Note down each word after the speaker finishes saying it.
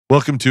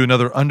Welcome to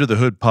another Under the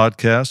Hood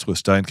podcast with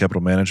Stein Capital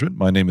Management.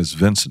 My name is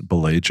Vincent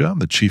Beleja. I'm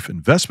the Chief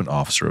Investment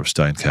Officer of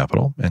Stein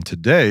Capital. And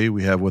today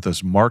we have with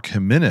us Marc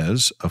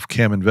Jimenez of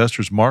CAM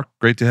Investors. Marc,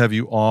 great to have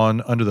you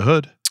on Under the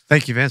Hood.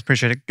 Thank you, Vince.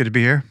 Appreciate it. Good to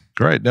be here.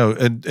 Great. No,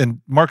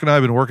 and Marc and I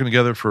have been working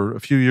together for a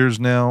few years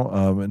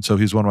now, and so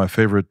he's one of my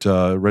favorite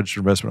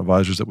registered investment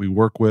advisors that we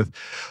work with.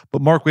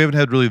 But Marc, we haven't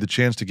had really the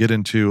chance to get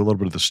into a little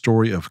bit of the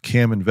story of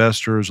CAM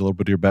Investors, a little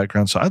bit of your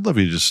background. So I'd love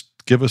you to just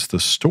give us the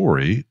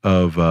story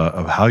of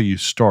how you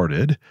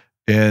started,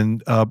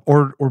 and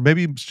or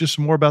maybe just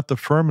some more about the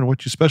firm and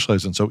what you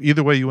specialize in. So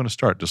either way you want to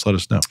start, just let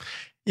us know.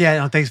 Yeah.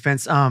 No, thanks,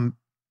 Vince.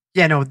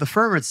 The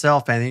firm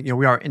itself, I think,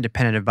 we are an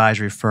independent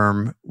advisory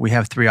firm. We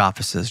have 3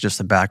 offices, just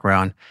the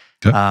background.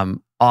 Okay.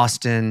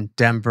 Austin,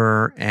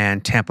 Denver,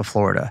 and Tampa,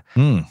 Florida.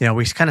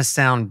 We kind of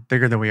sound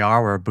bigger than we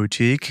are. We're a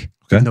boutique,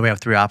 even though we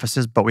have 3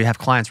 offices, but we have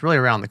clients really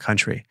around the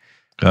country.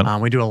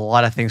 We do a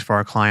lot of things for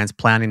our clients,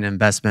 planning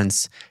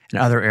investments and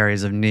other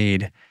areas of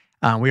need.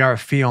 We are a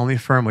fee-only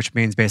firm, which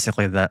means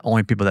basically the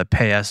only people that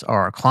pay us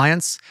are our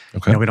clients.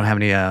 Okay. We don't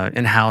have any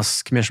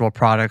in-house commissionable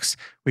products.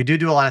 We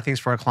do a lot of things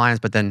for our clients,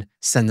 but then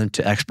send them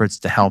to experts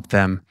to help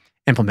them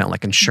implement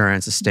like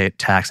insurance, estate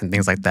tax, and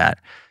things like that.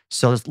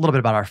 So there's a little bit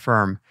about our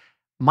firm.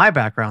 My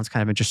background is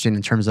kind of interesting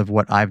in terms of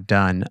what I've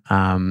done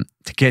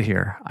to get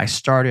here. I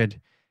started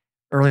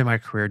early in my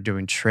career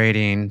doing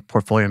trading,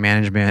 portfolio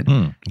management,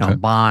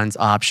 bonds,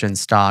 options,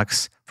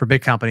 stocks for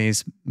big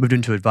companies, moved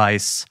into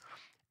advice,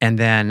 and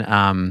then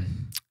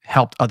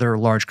helped other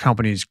large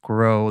companies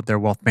grow their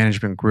wealth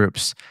management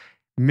groups.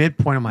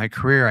 Midpoint of my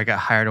career, I got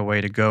hired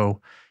away to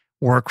go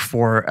work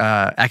for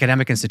an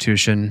academic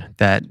institution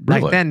that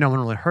back then no one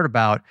really heard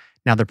about.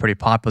 Now they're pretty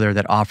popular,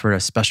 that offered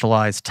a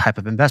specialized type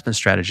of investment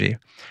strategy.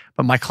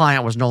 But my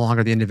client was no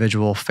longer the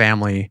individual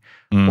family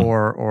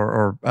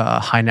or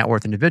high net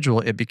worth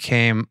individual. It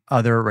became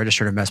other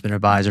registered investment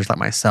advisors like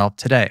myself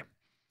today.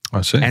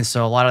 I see. And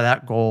so a lot of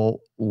that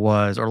role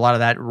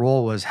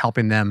was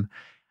helping them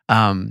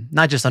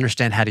not just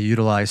understand how to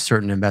utilize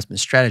certain investment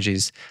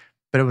strategies,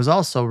 but it was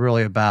also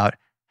really about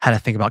how to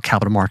think about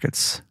capital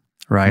markets,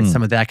 right?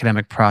 Some of the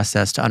academic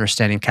process to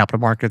understanding capital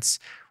markets,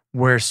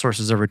 where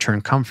sources of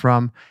return come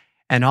from,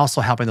 and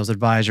also helping those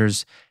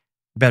advisors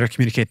better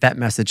communicate that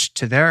message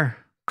to their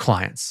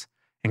clients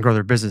and grow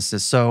their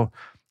businesses. So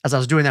as I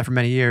was doing that for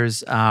many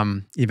years,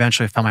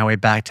 eventually I found my way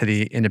back to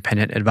the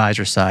independent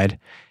advisor side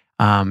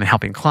and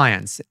helping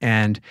clients.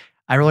 And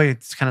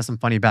it's kind of some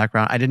funny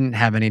background. I didn't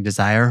have any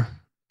desire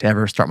to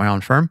ever start my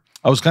own firm.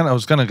 I was kind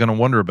of going to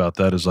wonder about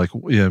that, is like,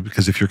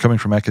 because if you're coming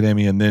from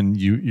academia and then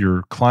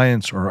your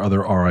clients are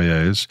other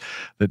RIAs,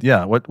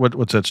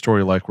 what's that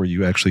story like where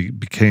you actually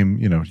became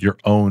your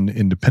own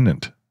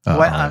independent?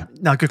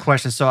 Good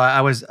question. So I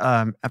was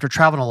after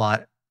traveling a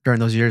lot during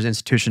those years,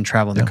 institution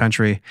travel in the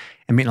country,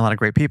 and meeting a lot of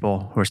great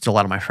people who are still a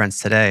lot of my friends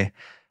today.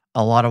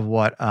 A lot of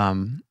what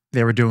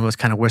they were doing was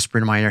kind of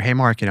whispering in my ear, "Hey,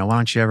 Marc, why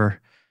don't you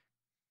ever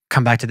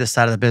come back to this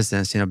side of the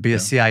business? Be a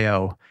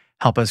CIO,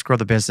 help us grow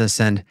the business."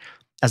 And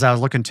as I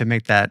was looking to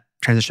make that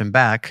transition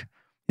back,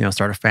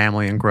 start a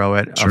family and grow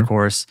it, of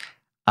course,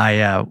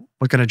 I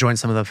was going to join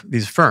some of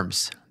these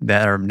firms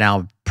that are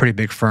now pretty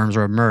big firms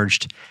or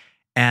emerged.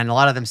 And a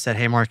lot of them said,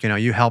 "Hey, Marc,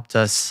 you helped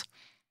us,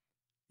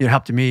 you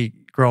helped me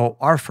grow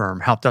our firm,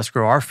 helped us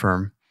grow our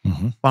firm.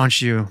 Why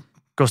don't you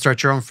go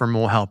start your own firm and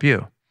we'll help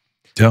you?"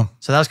 Yeah.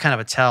 So that was kind of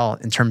a tell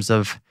in terms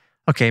of,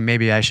 okay,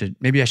 maybe I should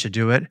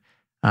do it.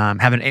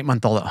 Have an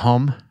 8-month-old at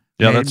home.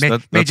 Yeah, that's a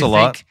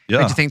lot. Made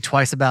you think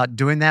twice about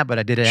doing that, but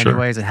I did it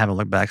anyways and haven't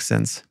looked back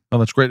since. Oh,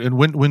 that's great. And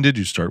when did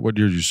you start? What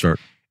year did you start?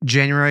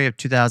 January of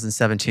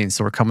 2017.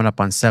 So we're coming up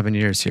on 7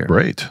 years here.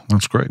 Great.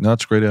 That's great. No,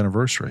 that's a great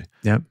anniversary.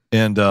 Yep.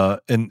 And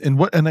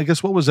I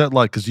guess what was that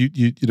like? Because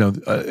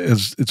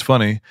it's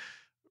funny.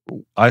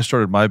 I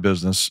started my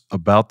business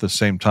about the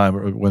same time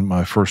when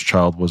my first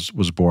child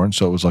was born.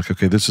 So it was like,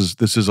 okay, this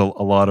is a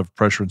lot of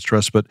pressure and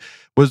stress. But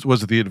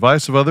was it the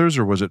advice of others,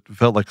 or was it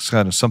felt like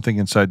kind of something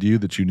inside you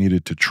that you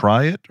needed to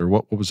try it, or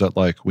what was that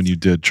like when you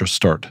did just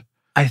start?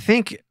 I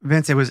think,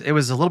 Vince, it was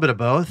a little bit of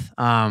both.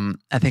 I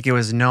think it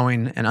was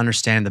knowing and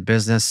understanding the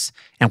business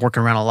and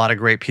working around a lot of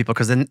great people.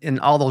 Because in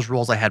all those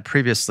roles I had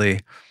previously,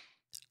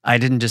 I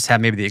didn't just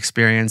have maybe the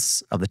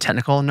experience of the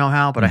technical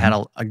know-how, but I had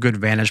a good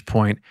vantage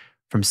point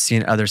from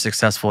seeing other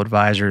successful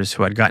advisors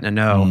who I'd gotten to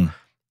know.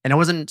 And it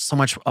wasn't so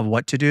much of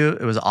what to do;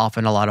 it was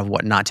often a lot of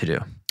what not to do.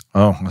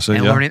 Oh, I see.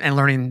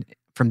 Learning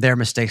from their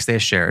mistakes they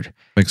shared.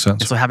 Makes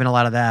sense. And so having a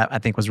lot of that, I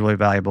think, was really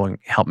valuable in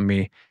helping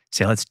me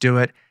say, "Let's do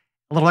it."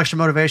 A little extra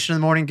motivation in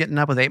the morning, getting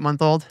up with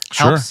 8-month-old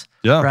helps,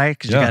 right?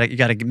 Because you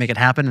got to make it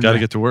happen. Got to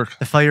get to work.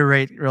 The failure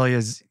rate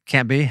really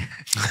can't be.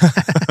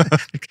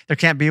 There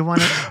can't be one,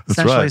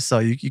 essentially. Right. So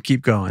you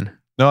keep going.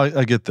 No,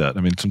 I get that.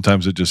 I mean,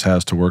 sometimes it just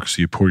has to work,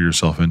 so you pour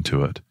yourself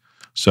into it.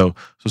 So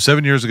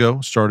 7 years ago,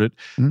 started.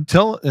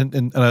 Tell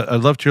and I'd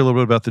love to hear a little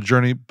bit about the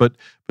journey, but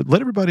let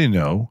everybody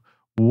know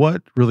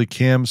what really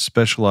CAM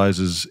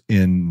specializes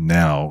in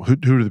now?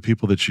 Who are the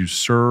people that you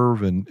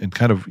serve, and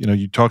kind of,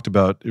 you talked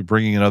about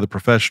bringing in other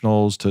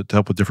professionals to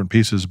help with different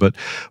pieces, but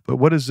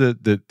what is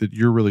it that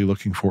you're really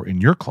looking for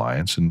in your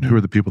clients, and who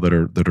are the people that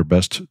are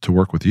best to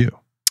work with you?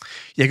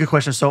 Yeah, good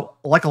question. So,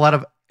 like a lot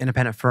of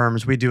independent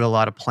firms, we do a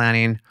lot of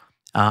planning,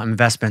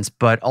 investments,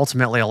 but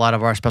ultimately, a lot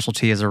of our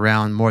specialty is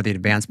around more the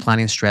advanced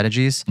planning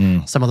strategies.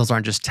 Mm, Some of those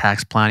aren't just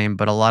tax planning,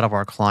 but a lot of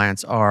our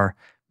clients are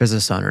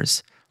business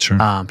owners, sure.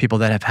 people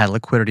that have had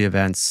liquidity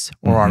events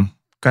or Hmm. are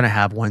going to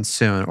have one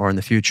soon or in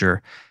the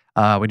future.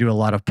 We do a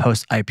lot of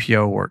post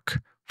IPO work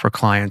for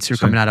clients who are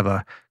See. coming out of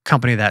a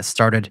company that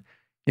started,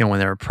 when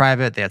they were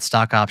private, they had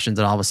stock options,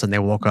 and all of a sudden they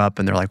woke up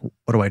and they're like,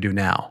 "What do I do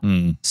now?"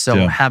 Mm, So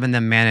yeah. having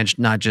them managed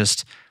not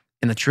just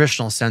in the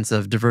traditional sense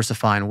of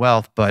diversifying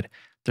wealth, but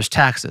there's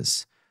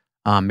taxes.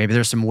 Maybe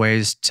there's some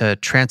ways to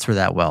transfer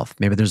that wealth.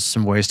 Maybe there's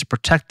some ways to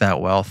protect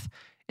that wealth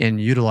in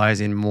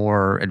utilizing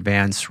more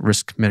advanced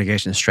risk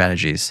mitigation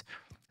strategies.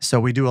 So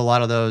we do a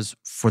lot of those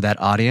for that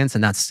audience,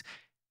 and that's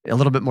a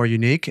little bit more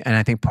unique. And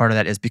I think part of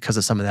that is because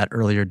of some of that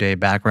earlier day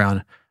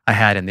background I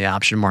had in the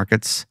option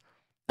markets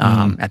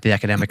Mm. at the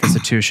academic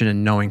institution,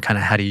 and knowing kind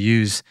of how to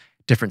use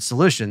different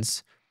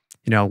solutions,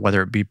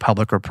 whether it be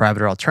public or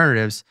private or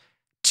alternatives,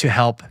 to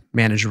help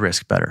manage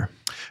risk better.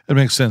 It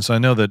makes sense. I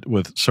know that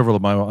with several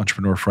of my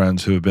entrepreneur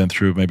friends who have been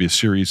through maybe a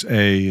Series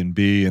A and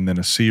B and then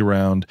a C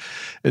round,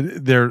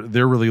 they're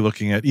really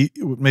looking at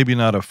maybe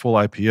not a full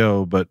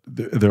IPO, but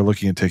they're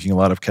looking at taking a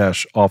lot of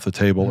cash off the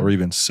table or Mhm.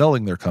 even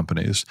selling their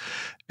companies.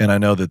 And I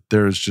know that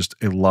there's just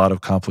a lot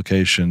of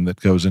complication that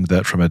goes into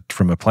that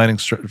from a planning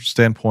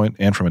standpoint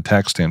and from a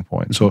tax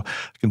standpoint. So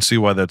I can see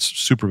why that's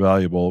super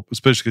valuable,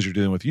 especially because you're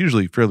dealing with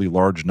usually fairly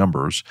large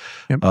numbers.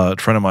 Yep. A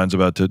friend of mine's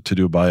about to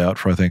do a buyout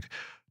for, I think,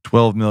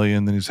 12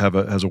 million. Then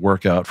has a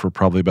workout for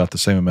probably about the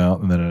same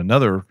amount. And then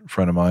another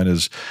friend of mine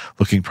is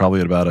looking probably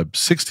at about a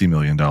 $60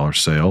 million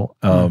sale.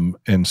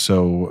 And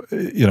so,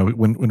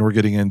 when we're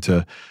getting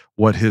into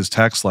what his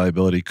tax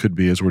liability could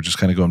be, as we're just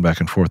kind of going back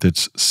and forth,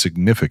 it's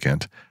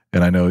significant.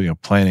 And I know,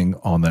 planning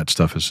on that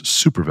stuff is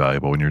super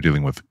valuable when you're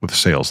dealing with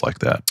sales like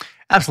that.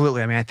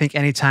 Absolutely. I mean, I think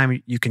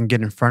anytime you can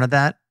get in front of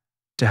that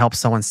to help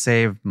someone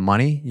save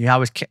money, you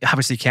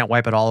obviously can't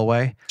wipe it all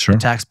away, Sure. the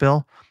tax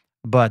bill.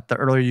 But the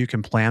earlier you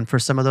can plan for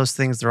some of those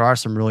things, there are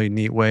some really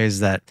neat ways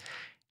that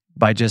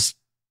by just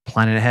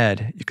planning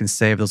ahead, you can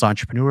save those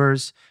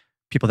entrepreneurs,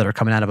 people that are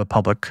coming out of a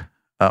public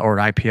or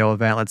an IPO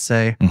event, let's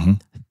say, Hmm.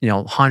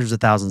 hundreds of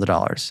thousands of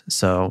dollars.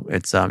 So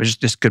it's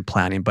just good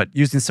planning. But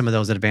using some of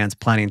those advanced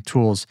planning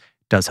tools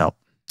does help.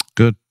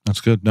 Good. That's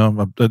good.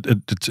 No,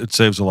 it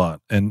saves a lot,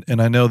 and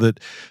I know that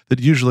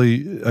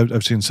usually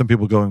I've seen some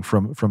people going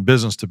from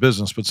business to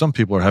business, but some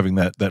people are having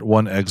that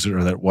one exit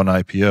or that one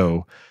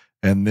IPO,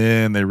 and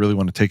then they really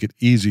want to take it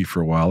easy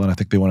for a while, and I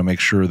think they want to make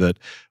sure that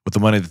with the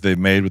money that they've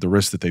made, with the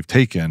risk that they've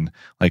taken,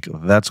 like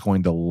that's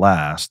going to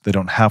last. They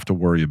don't have to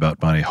worry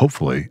about money.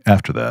 Hopefully,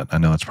 after that, I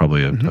know that's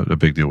probably Mhm. a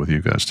big deal with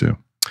you guys too.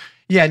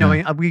 Yeah, no,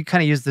 Yeah. we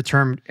kind of use the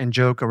term and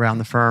joke around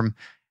the firm.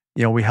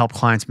 We help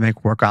clients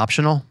make work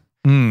optional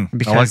I like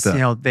because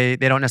that. they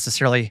don't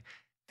necessarily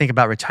think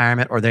about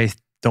retirement, or they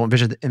don't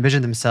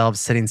envision themselves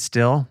sitting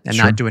still and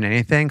Sure. not doing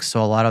anything.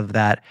 So a lot of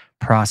that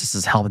process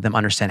is helping them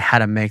understand how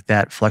to make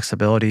that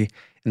flexibility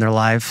in their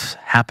life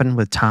happen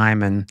with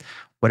time and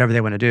whatever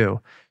they want to do.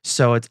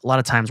 So it's a lot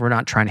of times we're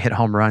not trying to hit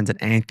home runs in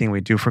anything we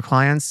do for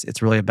clients.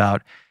 It's really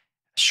about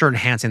sure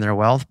enhancing their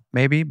wealth,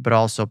 maybe, but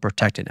also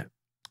protecting it.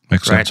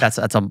 Makes Right? sense.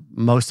 That's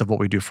most of what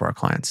we do for our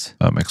clients.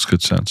 That makes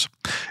good sense.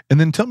 And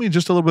then tell me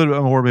just a little bit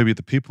more, maybe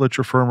the people at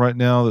your firm right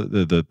now,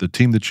 the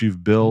team that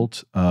you've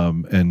built,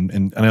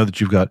 and I know that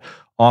you've got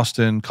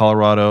Austin,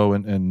 Colorado,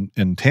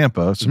 and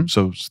Tampa. So, Mhm.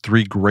 so it's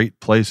three great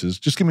places.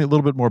 Just give me a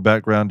little bit more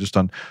background just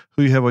on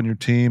who you have on your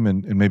team,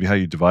 and maybe how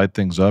you divide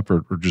things up,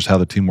 or just how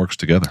the team works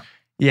together.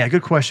 Yeah,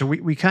 good question.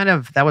 We kind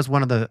of, that was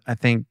one of the, I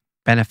think,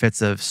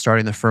 benefits of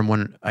starting the firm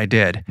when I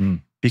did,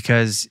 Mm,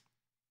 because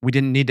we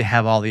didn't need to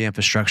have all the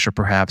infrastructure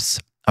perhaps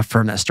a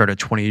firm that started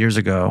 20 years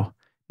ago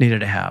needed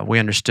to have. We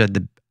understood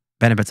the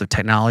benefits of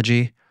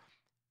technology,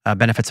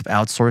 benefits of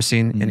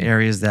outsourcing in mm,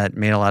 areas that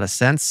made a lot of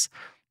sense,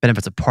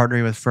 benefits of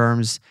partnering with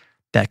firms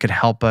that could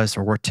help us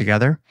or work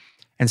together.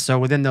 And so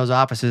within those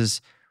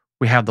offices,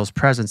 we have those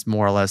presence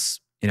more or less,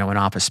 an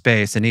office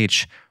space in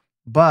each.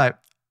 But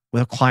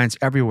with clients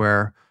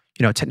everywhere,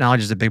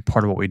 technology is a big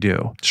part of what we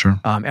do. sure.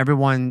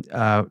 Everyone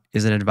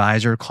is an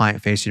advisor,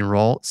 client-facing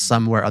role.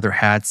 Some wear other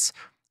hats.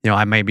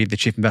 I might be the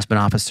chief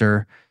investment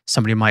officer.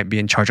 Somebody might be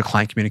in charge of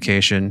client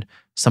communication.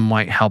 Some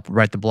might help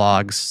write the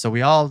blogs. So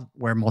we all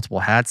wear multiple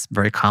hats,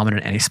 very common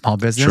in any small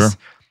business. Sure.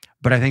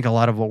 But I think a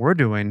lot of what we're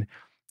doing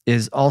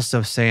is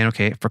also saying,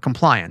 okay, for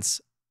compliance,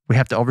 we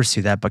have to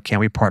oversee that, but can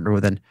we partner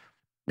with an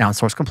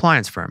outsourced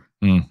compliance firm?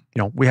 Mm,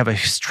 We have a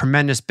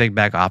tremendous big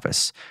back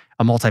office,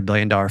 a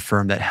multi-billion-dollar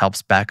firm that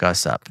helps back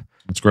us up.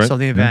 that's great. So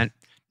the Yeah. event,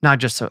 not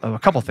just a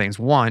couple things.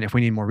 One, if we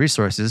need more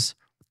resources,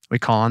 we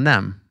call on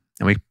them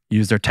and we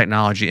use their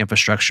technology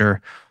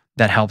infrastructure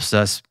that helps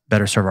us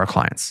better serve our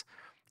clients.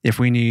 If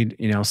we need,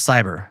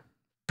 cyber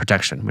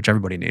protection, which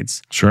everybody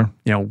needs. Sure.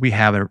 We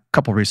have a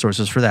couple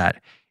resources for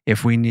that.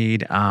 If we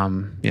need,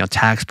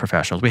 tax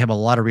professionals, we have a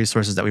lot of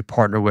resources that we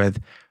partner with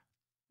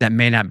that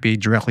may not be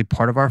directly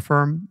part of our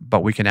firm,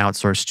 but we can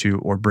outsource to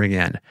or bring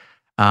in.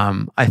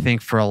 I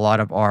think for a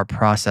lot of our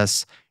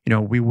process,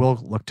 we will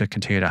look to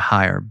continue to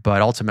hire,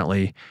 but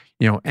ultimately,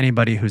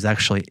 anybody who's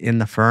actually in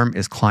the firm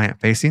is client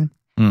facing.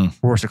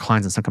 Works with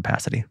clients in some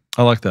capacity.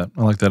 I like that.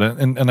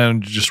 And I'm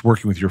just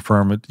working with your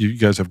firm. You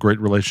guys have great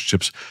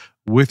relationships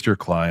with your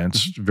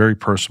clients, very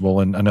personable,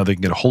 and I know they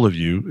can get a hold of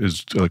you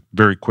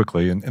very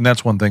quickly. And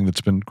that's one thing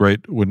that's been great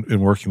in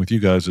working with you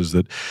guys is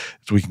that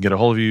we can get a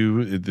hold of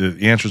you.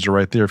 The answers are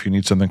right there. If you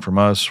need something from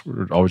us,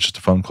 we're always just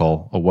a phone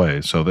call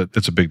away. So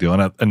that's a big deal.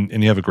 And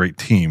you have a great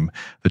team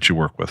that you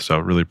work with. So I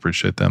really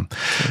appreciate them.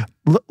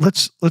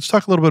 Let's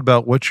talk a little bit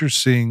about what you're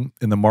seeing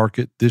in the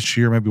market this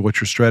year, maybe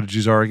what your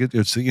strategies are.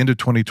 It's the end of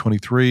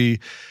 2023,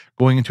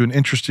 going into an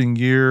interesting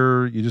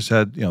year. You just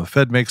had, the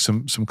Fed make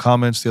some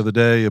comments the other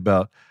day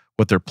about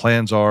what their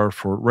plans are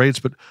for rates.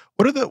 But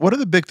what are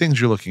the big things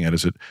you're looking at?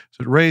 Is it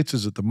rates?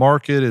 Is it the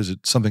market? Is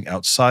it something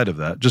outside of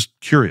that? Just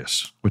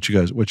curious what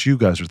you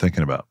guys are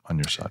thinking about on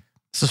your side.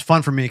 This is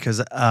fun for me because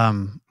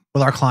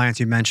with our clients,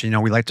 you mentioned,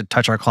 we like to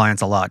touch our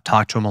clients a lot,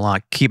 talk to them a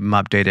lot, keep them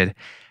updated.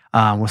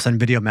 We'll send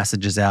video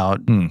messages out,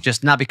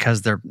 just not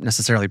because they're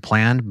necessarily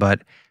planned,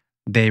 but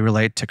they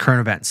relate to current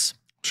events.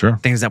 Sure.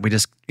 Things that we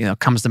just,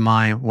 comes to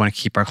mind, want to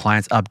keep our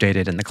clients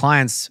updated. And the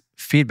clients'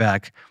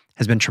 feedback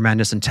has been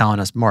tremendous in telling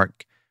us,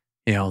 Mark,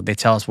 they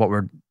tell us what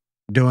we're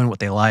doing, what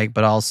they like,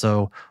 but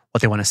also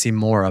what they want to see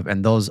more of.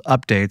 And those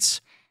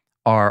updates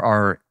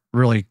are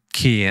really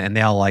key, and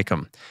they all like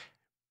them.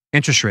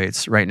 Interest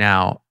rates right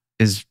now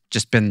has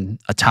just been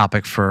a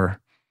topic for,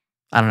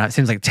 I don't know, it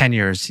seems like 10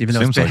 years, even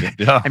though it's been,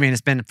 yeah. I mean,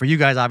 it's been for you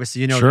guys,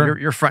 obviously, Sure.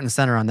 you're front and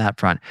center on that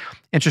front.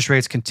 Interest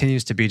rates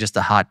continues to be just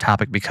a hot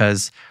topic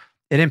because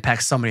it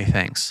impacts so many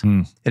things.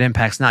 It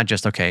impacts not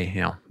just,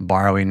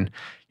 borrowing,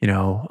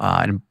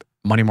 and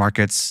money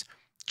markets,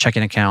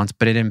 checking accounts,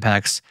 but it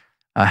impacts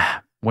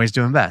ways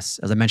to invest.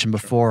 As I mentioned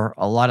before,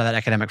 a lot of that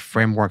academic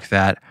framework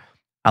that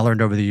I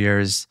learned over the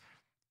years,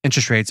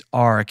 interest rates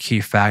are a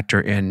key factor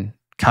in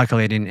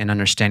calculating and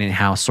understanding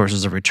how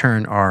sources of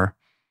return are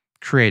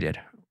created,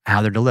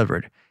 how they're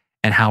delivered,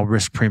 and how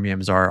risk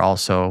premiums are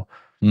also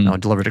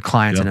delivered to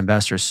clients and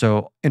investors.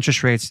 So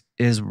interest rates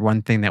is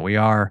one thing that we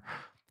are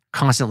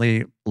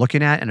constantly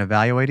looking at and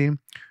evaluating.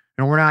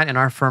 And we're not, in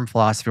our firm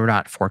philosophy, we're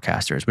not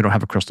forecasters. We don't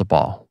have a crystal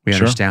ball. We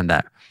understand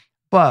that.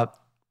 But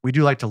we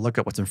do like to look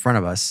at what's in front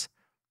of us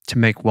to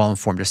make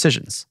well-informed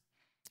decisions.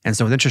 And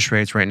so with interest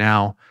rates right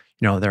now,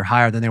 they're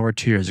higher than they were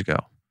 2 years ago.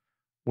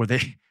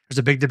 There's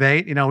a big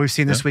debate. We've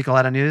seen this week a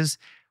lot of news.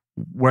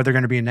 Where they're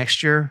going to be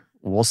next year,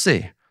 we'll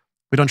see.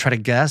 We don't try to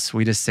guess.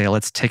 We just say,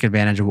 let's take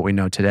advantage of what we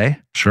know today.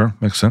 Sure,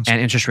 makes sense.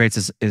 And interest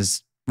rates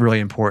is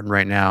really important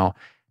right now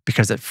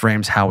because it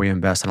frames how we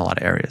invest in a lot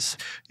of areas.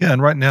 Yeah,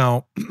 and right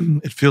now,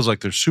 it feels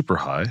like they're super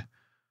high,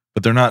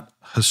 but they're not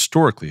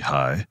historically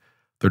high.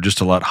 They're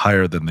just a lot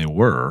higher than they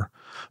were.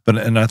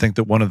 And I think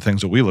that one of the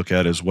things that we look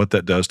at is what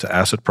that does to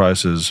asset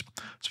prices,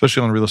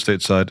 especially on the real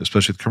estate side,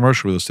 especially the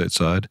commercial real estate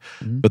side,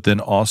 but then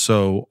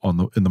also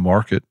in the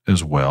market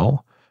as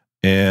well,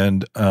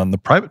 and on the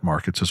private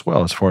markets as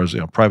well, as far as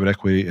private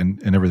equity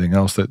and everything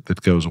else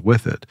that goes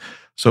with it.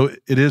 So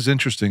it is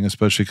interesting,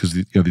 especially because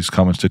these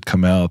comments did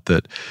come out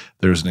that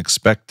there's an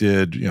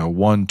expected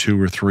 1,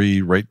 2, or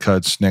 3 rate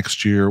cuts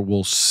next year.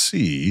 We'll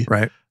see.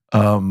 Right.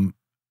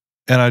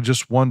 And I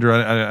just wonder,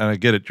 and I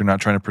get it, you're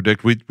not trying to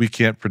predict. We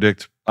can't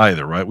predict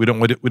either, right? We don't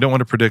want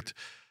to predict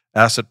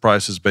asset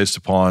prices based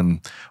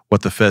upon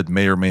what the Fed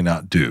may or may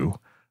not do.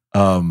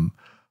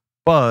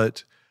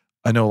 But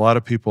I know a lot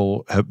of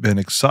people have been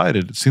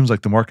excited. It seems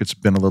like the market's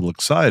been a little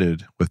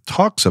excited with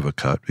talks of a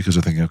cut because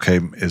they're thinking, okay,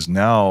 is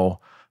now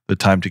the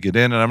time to get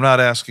in? And I'm not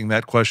asking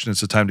that question,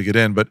 it's the time to get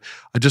in, but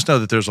I just know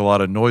that there's a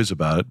lot of noise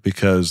about it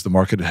because the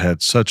market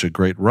had such a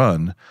great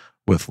run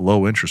with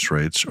low interest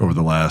rates over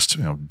the last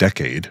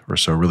decade or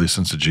so, really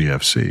since the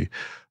GFC.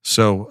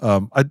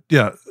 So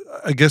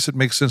I guess it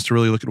makes sense to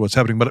really look at what's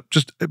happening.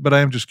 But I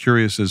am just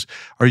curious: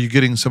 are you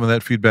getting some of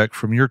that feedback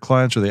from your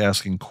clients? Are they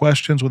asking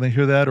questions when they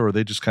hear that, or are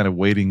they just kind of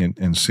waiting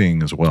and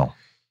seeing as well?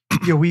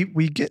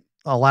 We get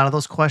a lot of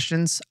those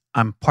questions.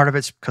 Part of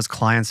it's because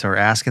clients are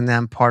asking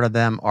them. Part of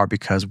them are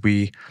because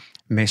we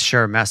may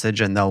share a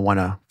message and they'll want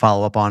to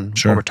follow up on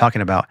what we're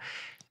talking about.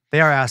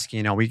 They are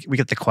asking. We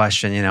get the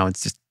question.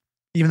 It's just,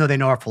 even though they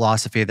know our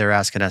philosophy, they're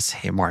asking us,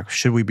 hey, Mark,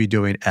 should we be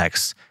doing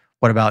X?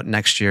 What about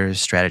next year's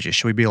strategy?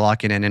 Should we be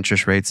locking in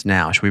interest rates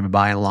now? Should we be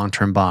buying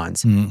long-term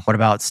bonds? What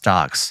about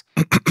stocks,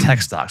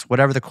 tech stocks?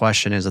 Whatever the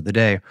question is of the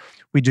day,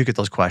 we do get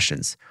those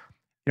questions.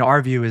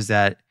 Our view is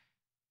that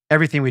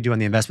everything we do on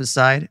the investment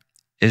side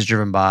is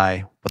driven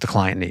by what the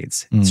client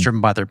needs. It's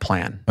driven by their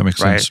plan. That makes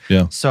sense.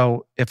 Yeah.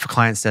 So if a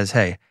client says,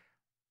 hey,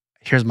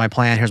 here's my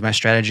plan, here's my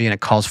strategy, and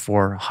it calls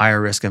for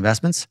higher risk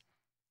investments,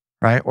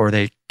 right? Or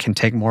they can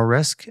take more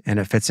risk and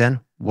it fits in,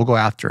 we'll go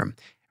after them.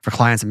 For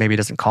clients that maybe it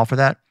doesn't call for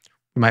that,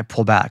 we might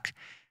pull back.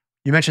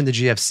 You mentioned the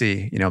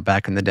GFC,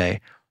 back in the day.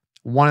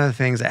 one of the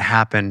things that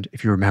happened,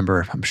 if you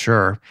remember, I'm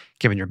sure,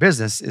 given your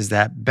business, is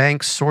that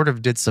banks sort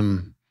of did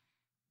some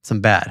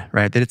bad,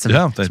 right? They did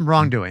some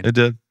wrongdoing. They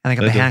did. I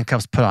think the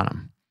handcuffs put on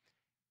them.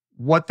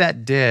 What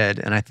that did,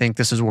 and I think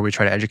this is where we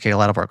try to educate a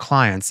lot of our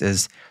clients,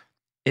 is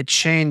it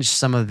changed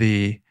some of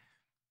the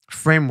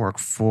framework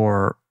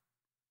for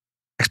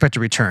expected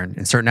return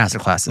in certain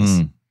asset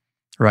classes,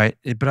 right?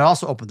 But it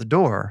also opened the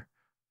door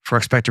for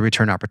expected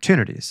return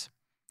opportunities,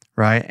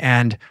 right?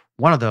 And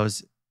one of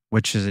those,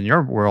 which is in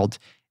your world,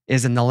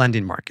 is in the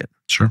lending market.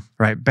 Sure.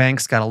 Right?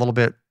 Banks got a little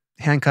bit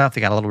handcuffed.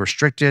 They got a little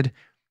restricted.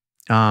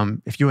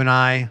 If you and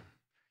I,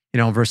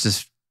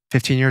 versus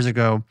 15 years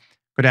ago,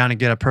 go down and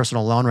get a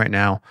personal loan right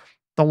now,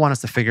 they'll want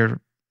us to put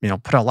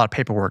out a lot of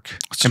paperwork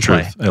in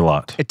play. A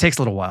lot. It takes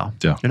a little while.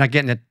 Yeah. You're not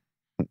getting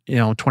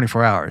it,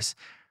 24 hours.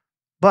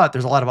 But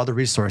there's a lot of other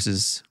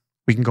resources.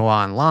 We can go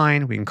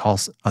online. We can call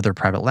other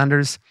private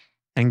lenders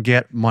and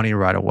get money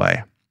right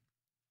away.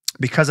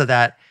 Because of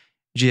that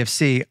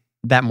GFC,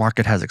 that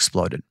market has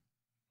exploded.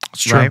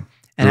 It's true. Right?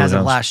 And as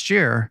of last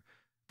year,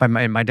 if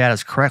my data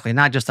is correctly,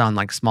 not just on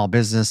like small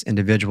business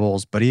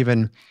individuals, but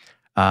even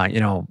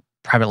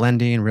private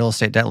lending, real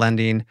estate debt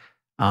lending,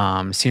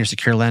 senior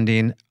secure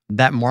lending,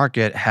 that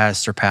market has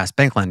surpassed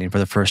bank lending for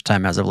the first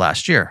time as of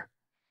last year.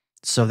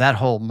 So that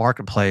whole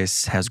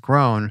marketplace has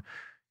grown.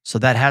 So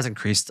that has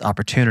increased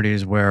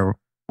opportunities where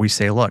we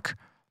say, look,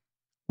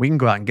 we can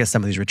go out and get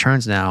some of these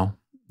returns now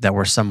that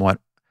were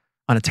somewhat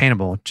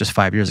unattainable just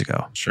 5 years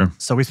ago. Sure.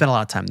 So we spent a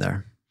lot of time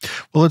there.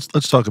 Well,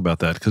 let's talk about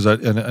that, because I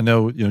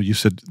know you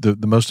said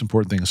the most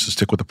important thing is to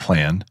stick with a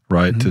plan,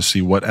 right? To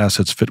see what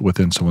assets fit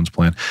within someone's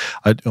plan.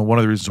 One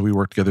of the reasons we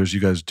work together is you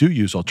guys do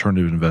use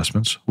alternative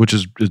investments, which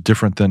is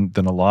different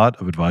than a lot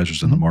of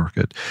advisors in the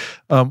market.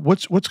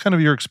 What's kind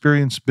of your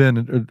experience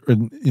been?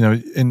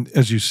 And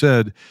as you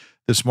said,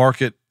 this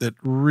market that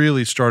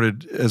really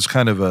started as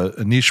kind of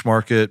a niche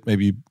market,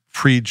 maybe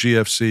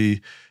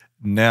pre-GFC,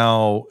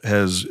 now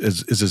is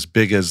as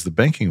big as the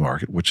banking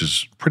market, which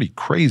is pretty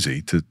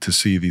crazy to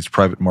see these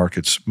private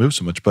markets move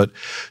so much. But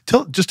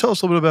just tell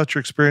us a little bit about your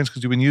experience,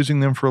 because you've been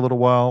using them for a little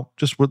while.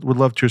 Just would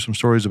love to hear some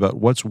stories about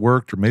what's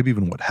worked, or maybe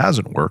even what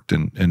hasn't worked,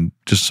 and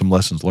just some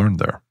lessons learned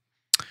there.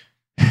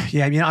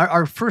 Yeah,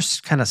 our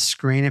first kind of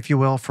screen, if you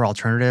will, for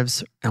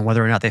alternatives and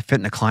whether or not they fit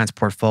in a client's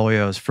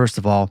portfolios, first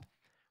of all,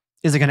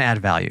 is it going to add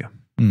value?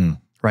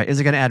 Right?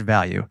 Is it going to add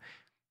value?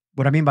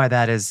 What I mean by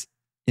that is,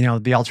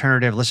 the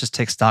alternative, let's just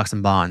take stocks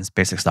and bonds,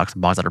 basic stocks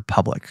and bonds that are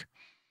public.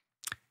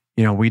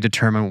 We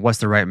determine what's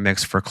the right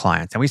mix for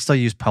clients. And we still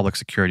use public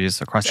securities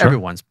across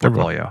everyone's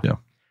portfolio. Yeah.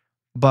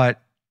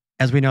 But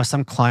as we know,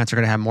 some clients are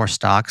going to have more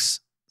stocks,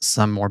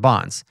 some more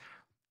bonds.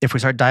 If we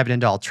start diving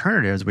into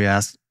alternatives, we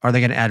ask, are they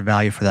going to add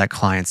value for that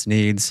client's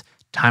needs,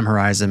 time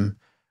horizon,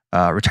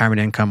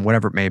 retirement income,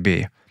 whatever it may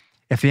be?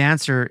 If the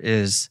answer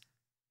is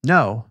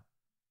no,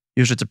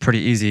 usually it's a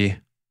pretty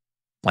easy,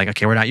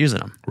 okay, we're not using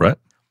them. Right.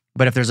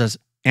 But if there's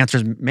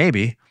answers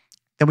maybe,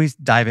 then we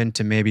dive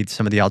into maybe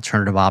some of the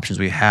alternative options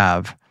we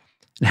have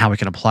and how we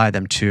can apply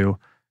them to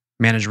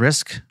manage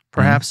risk,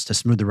 perhaps, to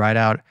smooth the ride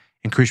out,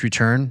 increase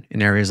return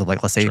in areas of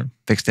let's say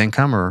fixed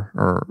income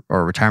or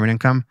retirement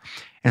income.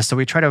 And so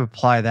we try to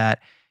apply that,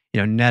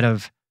 net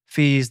of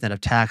fees, net of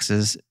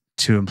taxes,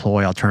 to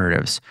employ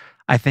alternatives.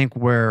 I think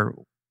where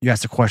you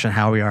asked the question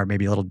how we are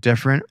maybe a little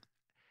different,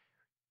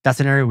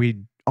 that's an area we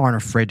aren't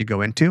afraid to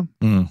go into,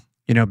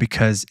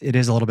 because it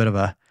is a little bit of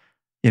a,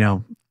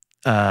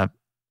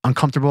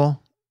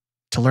 uncomfortable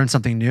to learn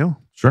something new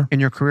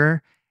in your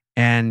career.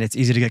 And it's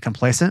easy to get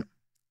complacent,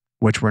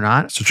 which we're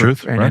not. It's the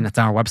truth. And it's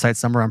on our website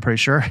somewhere, I'm pretty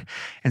sure.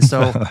 And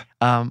so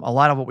a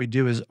lot of what we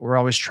do is we're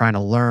always trying to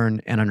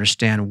learn and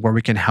understand where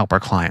we can help our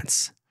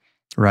clients,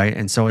 right?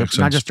 And so it's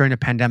not just during the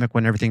pandemic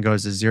when everything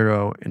goes to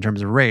zero in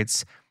terms of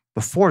rates.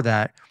 Before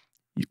that,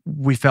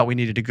 we felt we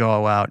needed to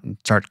go out and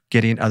start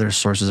getting other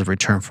sources of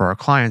return for our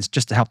clients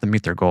just to help them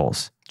meet their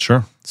goals.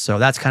 Sure. So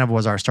that's kind of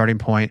was our starting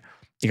point.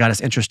 You got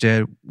us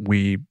interested.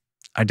 We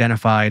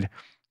identified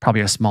probably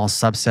a small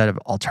subset of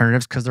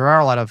alternatives, because there are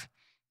a lot of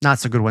not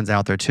so good ones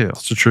out there too.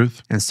 That's the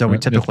truth. And so we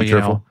typically,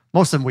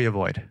 most of them we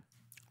avoid.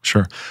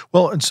 Sure.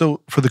 Well, and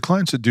so for the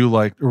clients that do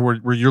or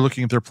where you're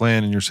looking at their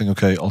plan and you're saying,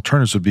 okay,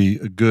 alternatives would be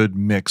a good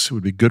mix. It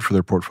would be good for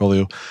their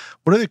portfolio.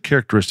 What are the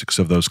characteristics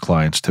of those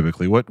clients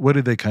typically? What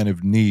do they kind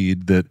of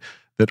need that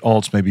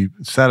alts maybe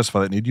satisfy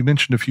that need? You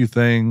mentioned a few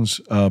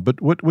things,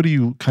 but what are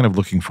you kind of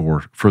looking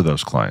for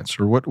those clients,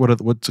 or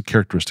what's a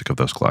characteristic of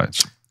those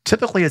clients?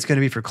 Typically, it's going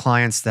to be for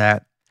clients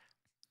that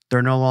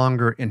they're no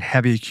longer in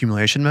heavy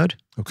accumulation mode.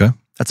 Okay,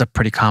 that's a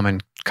pretty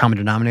common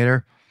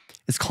denominator.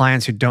 It's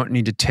clients who don't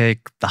need to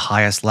take the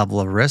highest level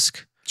of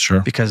risk,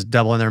 because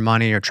doubling their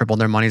money or tripling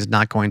their money is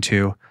not going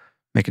to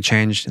make a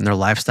change in their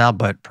lifestyle,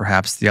 but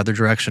perhaps the other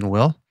direction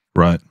will.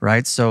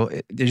 Right. So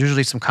there's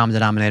usually some common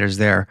denominators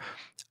there.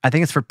 I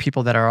think it's for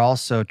people that are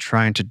also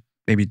trying to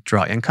maybe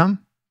draw income.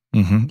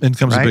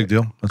 Income's a big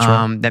deal. That's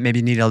right. That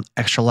maybe need an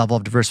extra level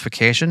of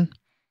diversification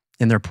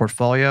in their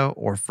portfolio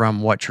or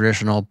from what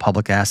traditional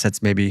public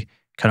assets maybe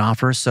can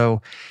offer.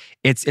 So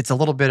it's a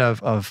little bit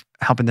of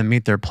helping them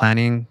meet their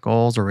planning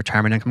goals or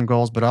retirement income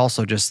goals, but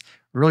also just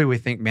really we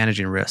think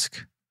managing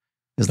risk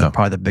is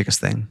probably the biggest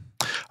thing.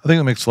 I think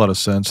it makes a lot of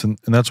sense, and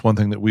that's one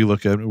thing that we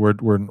look at.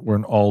 We're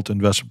an alt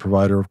investment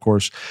provider, of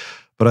course,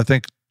 but I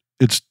think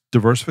it's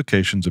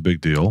diversification is a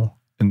big deal,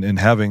 and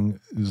having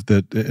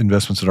that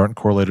investments that aren't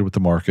correlated with the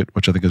market,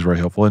 which I think is very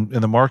helpful. And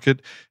the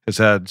market has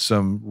had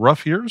some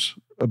rough years,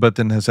 but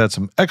then has had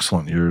some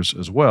excellent years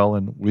as well.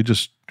 And we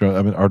just,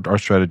 I mean, our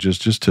strategy is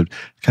just to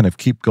kind of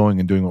keep going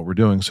and doing what we're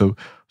doing. So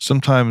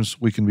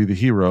sometimes we can be the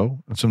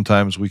hero, and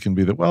sometimes we can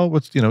be the, well,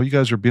 what's, you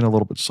guys are being a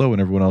little bit slow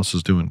and everyone else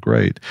is doing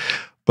great.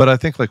 But I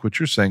think like what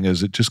you're saying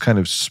is it just kind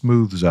of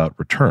smooths out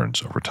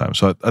returns over time.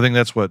 So I think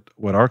that's what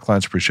our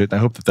clients appreciate. And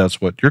I hope that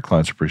that's what your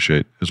clients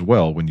appreciate as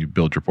well when you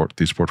build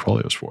these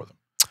portfolios for them.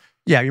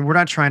 Yeah, I mean, we're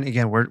not trying,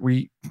 again,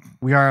 we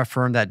are a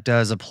firm that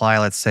does apply,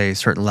 let's say,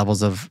 certain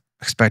levels of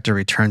expected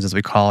returns, as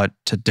we call it,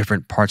 to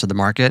different parts of the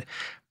market.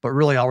 But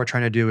really all we're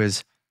trying to do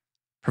is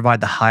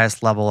provide the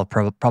highest level of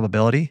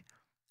probability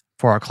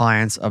for our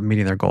clients of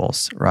meeting their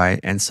goals, right?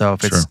 And so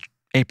if it's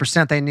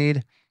 8% they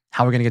need,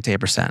 how are we going to get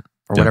to 8%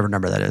 or whatever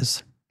number that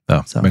is?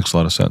 Yeah, makes a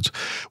lot of sense.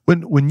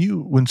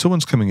 When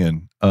someone's coming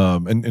in,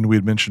 and we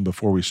had mentioned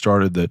before we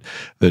started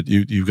that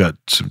you've got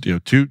some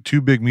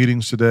two big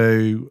meetings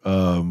today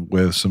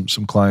with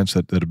some clients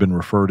that have been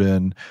referred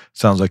in.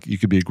 Sounds like you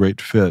could be a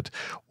great fit.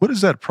 What does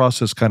that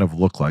process kind of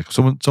look like?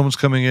 Someone's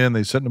coming in,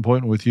 they set an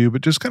appointment with you,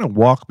 but just kind of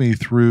walk me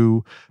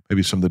through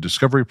maybe some of the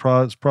discovery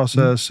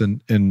process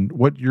and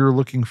what you're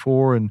looking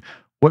for and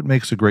what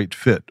makes a great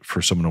fit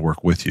for someone to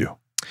work with you.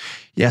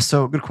 Yeah,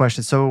 so good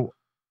question. So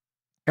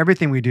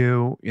everything we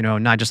do,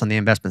 not just on the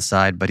investment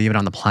side, but even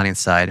on the planning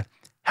side,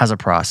 has a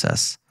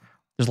process.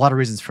 There's a lot of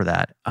reasons for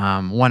that.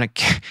 One, it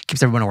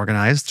keeps everyone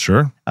organized.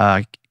 Sure.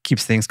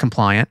 Keeps things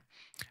compliant.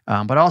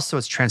 But also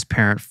it's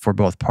transparent for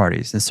both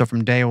parties. And so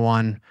from day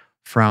one,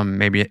 from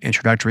maybe an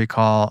introductory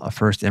call, a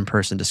first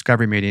in-person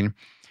discovery meeting,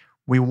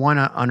 we want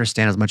to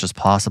understand as much as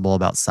possible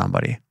about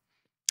somebody.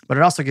 But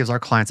it also gives our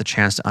clients a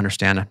chance to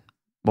understand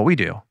what we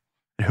do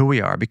and who we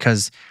are,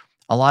 because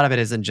a lot of it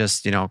isn't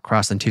just,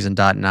 crossing T's and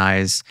dotting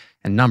I's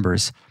and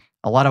numbers.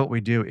 A lot of what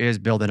we do is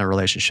build in a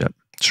relationship.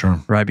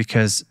 Sure. Right?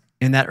 Because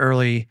in that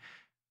early,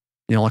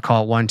 I'll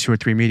call it 1, 2, or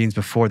 3 meetings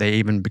before they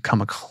even become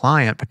a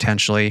client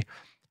potentially,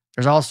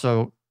 there's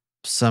also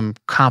some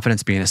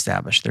confidence being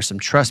established. There's some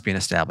trust being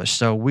established.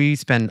 So we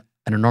spend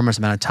an enormous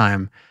amount of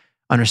time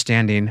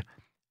understanding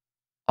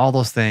all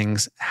those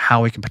things,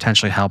 how we can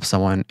potentially help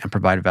someone and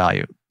provide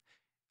value.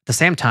 At the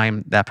same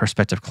time, that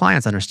prospective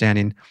client's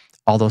understanding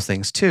all those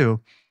things too,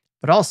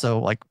 but also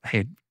like,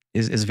 hey,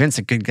 is Vince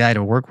a good guy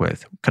to work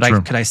with? Could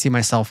I see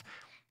myself,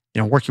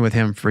 working with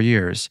him for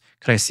years?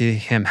 Could I see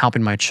him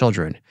helping my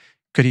children?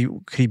 Could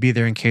he be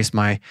there in case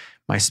my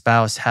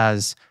spouse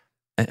has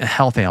a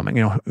health ailment?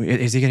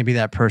 Is he going to be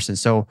that person?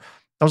 So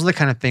those are the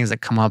kind of things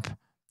that come up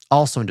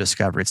also in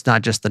discovery. It's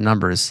not just the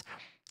numbers.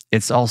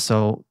 It's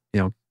also,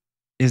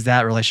 is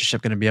that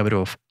relationship going to be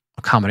able to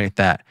accommodate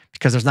that?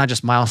 Because there's not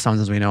just milestones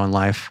as we know in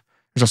life.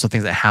 There's also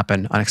things that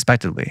happen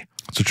unexpectedly.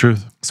 That's the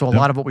truth. So a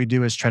lot of what we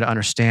do is try to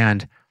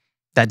understand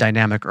that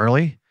dynamic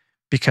early,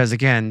 because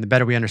again, the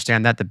better we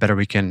understand that, the better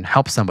we can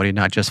help somebody,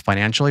 not just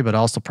financially, but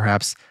also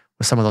perhaps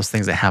with some of those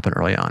things that happen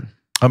early on.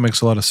 That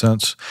makes a lot of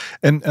sense.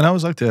 And I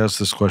always like to ask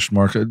this question,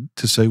 Mark,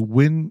 to say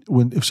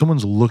if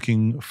someone's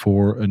looking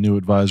for a new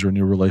advisor, a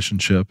new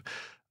relationship,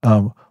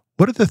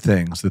 what are the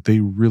things that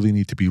they really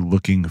need to be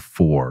looking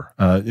for?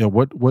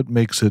 What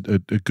makes it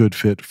a good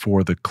fit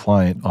for the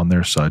client on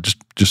their side?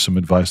 Just some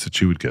advice that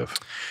you would give.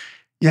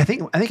 Yeah, I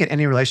think in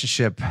any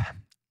relationship,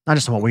 not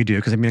just in what we do,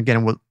 because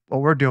again, what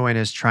we're doing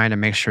is trying to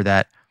make sure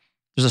that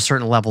there's a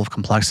certain level of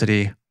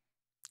complexity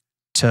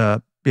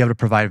to be able to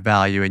provide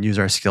value and use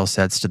our skill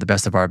sets to the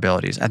best of our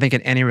abilities. I think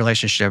in any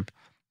relationship,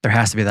 there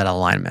has to be that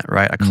alignment,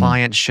 right? A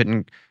client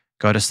shouldn't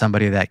go to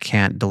somebody that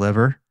can't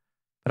deliver,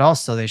 but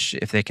also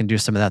if they can do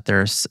some of that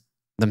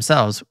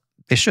themselves,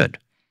 they should,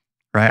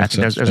 right? I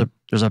think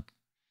there's a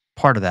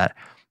part of that.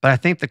 But I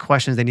think the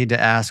questions they need to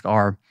ask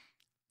are,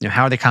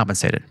 how are they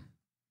compensated,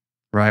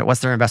 right?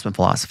 What's their investment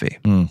philosophy?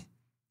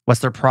 What's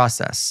their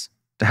process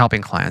to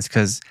helping clients?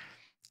 Because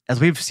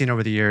as we've seen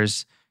over the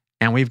years,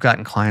 and we've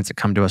gotten clients that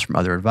come to us from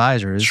other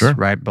advisors,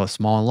 right, both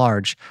small and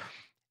large,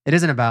 it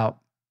isn't about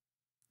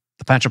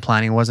the financial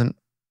planning wasn't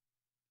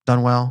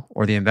done well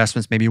or the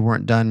investments maybe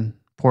weren't done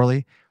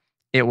poorly.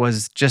 It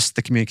was just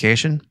the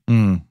communication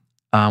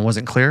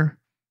wasn't clear.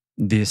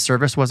 The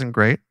service wasn't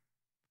great.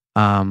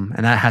 And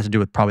that had to do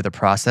with probably the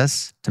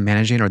process to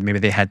managing, or maybe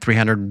they had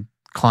 300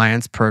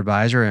 clients per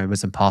advisor and it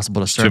was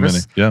impossible to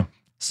service. Too many, yeah.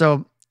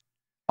 So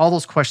all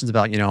those questions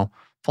about,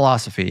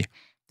 philosophy,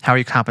 how are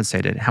you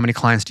compensated? How many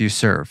clients do you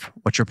serve?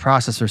 What's your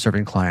process for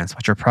serving clients?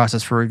 What's your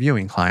process for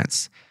reviewing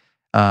clients'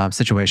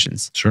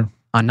 situations? Sure.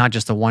 On not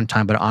just a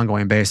one-time, but an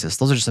ongoing basis.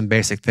 Those are just some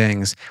basic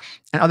things.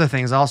 And other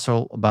things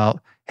also about,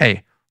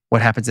 hey,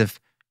 what happens if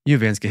you,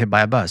 Vince, get hit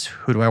by a bus?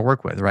 Who do I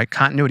work with, right?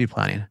 Continuity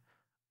planning.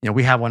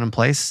 We have one in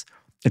place.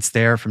 It's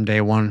there from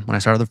day one when I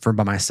started the firm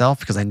by myself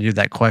because I knew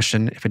that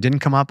question. If it didn't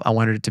come up, I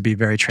wanted it to be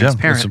very Yeah, that's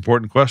transparent an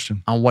important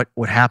question. on what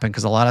would happen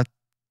because a lot of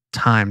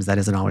times that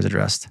isn't always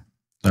addressed.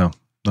 No,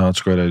 no,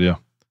 that's a great idea.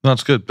 No,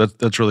 that's good.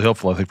 That's really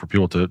helpful, I think, for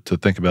people to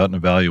think about and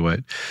evaluate.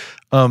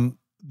 And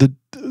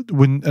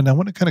I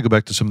want to kind of go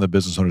back to some of the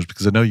business owners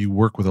because I know you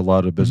work with a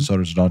lot of business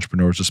owners and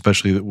entrepreneurs,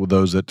 especially with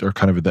those that are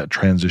kind of at that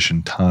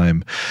transition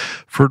time.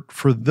 For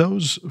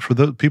those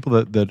people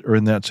that are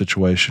in that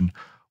situation,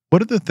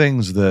 what are the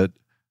things that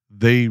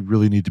they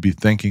really need to be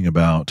thinking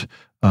about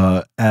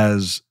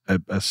as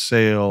a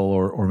sale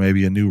or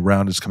maybe a new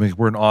round is coming?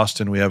 We're in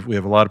Austin. We have a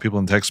lot of people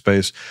in the tech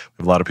space.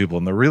 We have a lot of people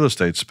in the real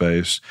estate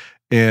space.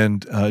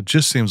 And it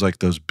just seems like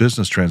those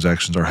business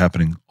transactions are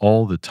happening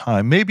all the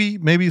time.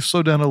 Maybe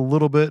slow down a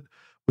little bit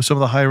with some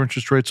of the higher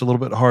interest rates, a little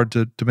bit hard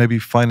to maybe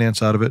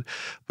finance out of it.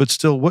 But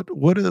still,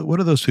 what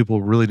do those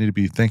people really need to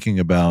be thinking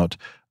about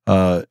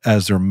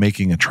as they're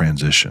making a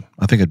transition?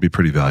 I think it'd be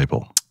pretty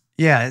valuable.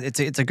 Yeah,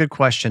 it's a good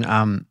question.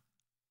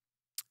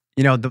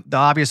 The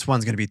obvious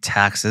one's going to be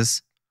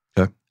taxes.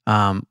 Okay.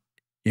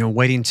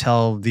 Waiting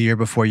till the year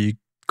before you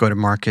go to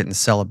market and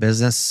sell a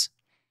business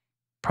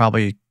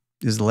probably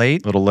is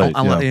late. A little late,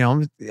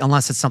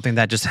 unless it's something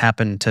that just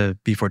happened to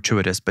be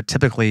fortuitous. But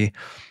typically,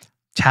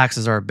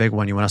 taxes are a big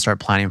one you want to start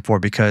planning for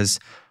because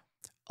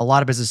a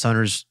lot of business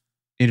owners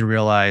need to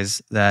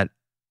realize that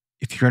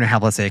if you're going to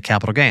have, let's say, a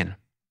capital gain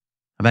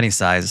of any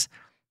size,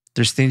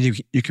 there's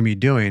things you can be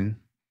doing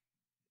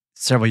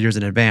several years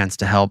in advance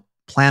to help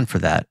plan for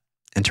that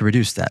and to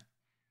reduce that,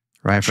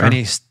 right? Sure. For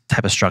any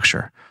type of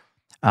structure.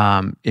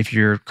 If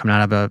you're coming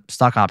out of a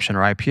stock option or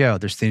IPO,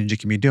 there's things you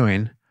can be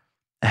doing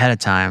ahead of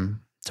time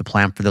to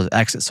plan for those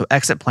exits. So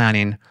exit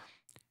planning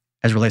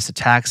as it relates to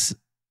tax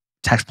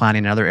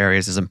planning in other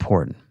areas is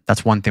important.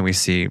 That's one thing we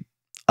see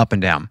up and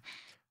down.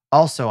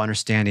 Also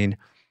understanding,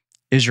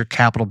 is your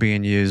capital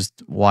being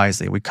used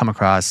wisely? We come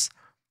across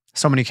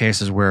so many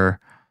cases where,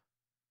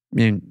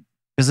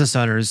 business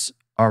owners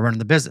are running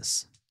the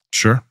business.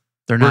 Sure.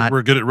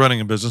 We're good at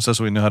running a business. That's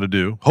what we know how to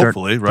do.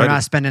 Hopefully, right? They're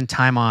not spending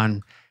time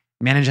on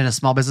managing a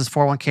small business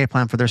 401k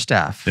plan for their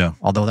staff. Yeah.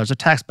 Although there's a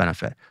tax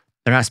benefit.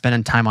 They're not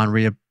spending time on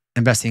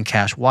reinvesting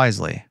cash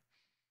wisely.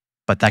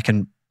 But that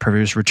can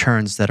produce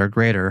returns that are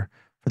greater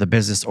for the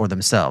business or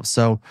themselves.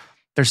 So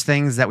there's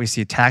things that we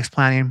see tax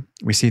planning.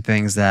 We see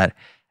things that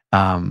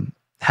how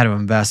to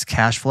invest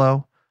cash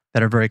flow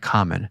that are very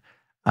common.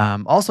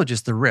 Also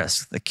just the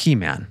risk, the key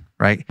man,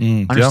 right?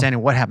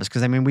 Understanding what happens.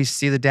 Because we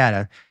see the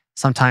data.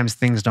 Sometimes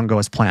things don't go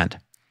as planned.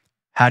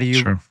 How do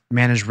you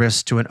manage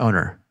risk to an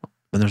owner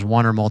when there's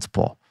one or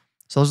multiple?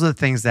 So those are the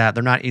things that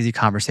they're not easy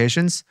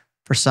conversations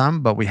for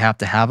some, but we have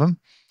to have them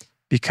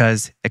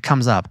because it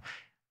comes up.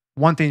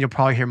 One thing you'll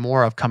probably hear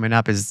more of coming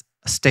up is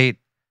estate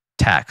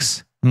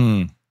tax.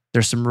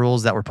 There's some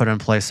rules that were put in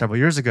place several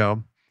years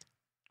ago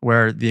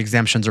where the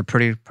exemptions are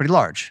pretty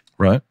large.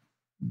 Right.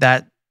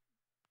 That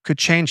could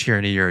change here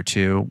in a year or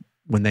two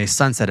when they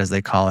sunset, as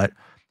they call it.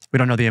 We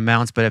don't know the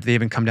amounts, but if they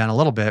even come down a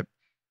little bit,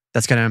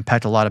 that's going to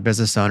impact a lot of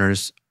business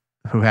owners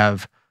who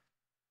have,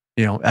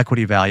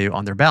 equity value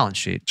on their balance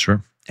sheet.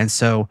 Sure. And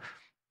so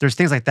there's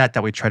things like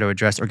that we try to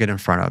address or get in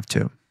front of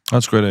too.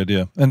 That's a great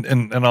idea.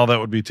 And all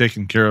that would be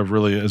taken care of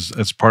really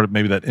as part of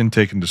maybe that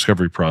intake and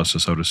discovery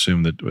process, I would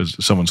assume, that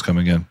as someone's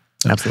coming in.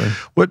 Absolutely.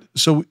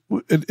 So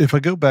if I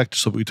go back to,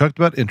 so we talked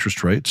about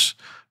interest rates,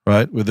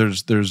 right?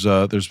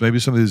 There's maybe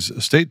some of these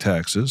estate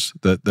taxes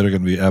that are going to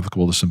be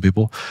applicable to some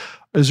people.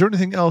 Is there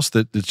anything else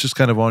that's just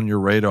kind of on your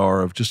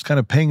radar of just kind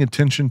of paying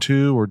attention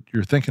to, or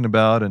you're thinking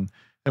about, and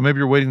maybe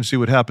you're waiting to see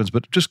what happens?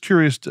 But just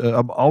curious.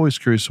 I'm always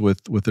curious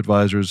with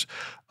advisors,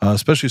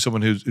 especially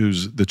someone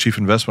who's the chief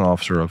investment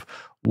officer, of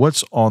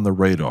what's on the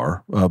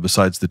radar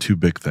besides the two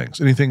big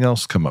things. Anything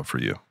else come up for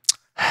you?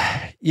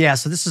 Yeah,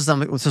 so this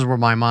is where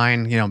my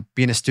mind,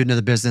 being a student of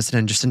the business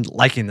and just in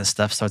liking this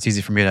stuff, so it's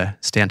easy for me to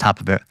stay on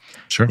top of it.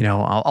 Sure.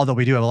 Although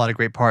we do have a lot of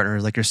great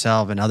partners like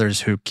yourself and others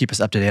who keep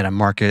us up to date on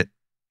market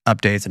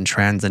updates and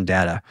trends and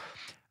data.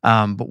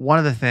 But one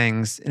of the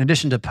things, in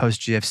addition to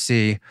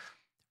post-GFC,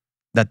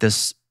 that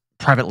this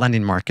private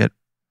lending market,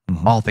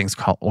 all things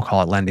we'll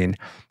call it lending,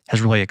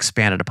 has really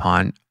expanded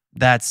upon,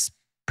 that's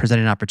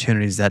presenting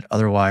opportunities that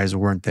otherwise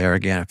weren't there,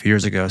 again, a few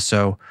years ago.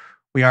 So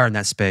we are in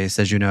that space,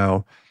 as you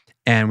know,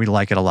 and we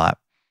like it a lot.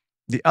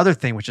 The other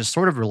thing, which is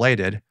sort of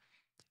related,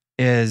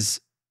 is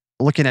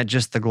looking at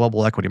just the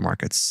global equity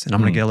markets. And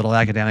I'm going to get a little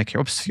academic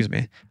here. Oops, excuse me.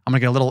 I'm going to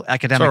get a little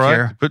academic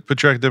here.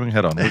 Put your academic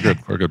head on. We're good.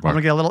 We're good, Mark.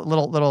 I'm going to get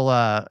a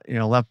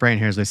little left brain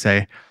here, as they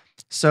say.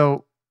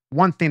 So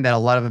one thing that a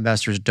lot of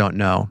investors don't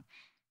know,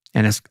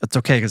 and it's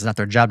okay because it's not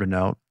their job to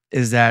know,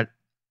 is that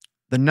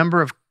the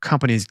number of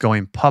companies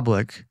going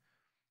public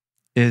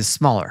is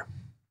smaller,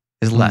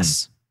 is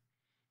less.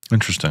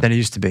 Interesting. Than it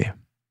used to be.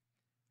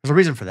 There's a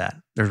reason for that.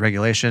 There's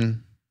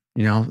regulation,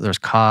 there's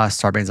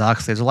costs,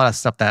 Sarbanes-Oxley. There's a lot of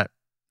stuff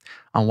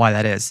on why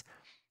that is.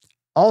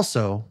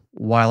 Also,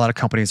 why a lot of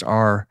companies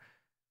are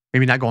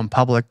maybe not going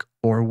public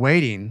or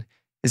waiting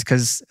is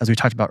because, as we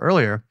talked about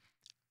earlier,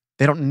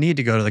 they don't need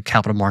to go to the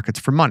capital markets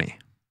for money.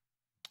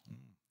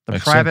 The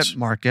private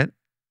market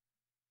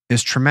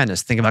is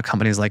tremendous. Think about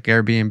companies like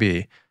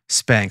Airbnb,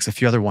 Spanx, a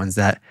few other ones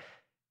that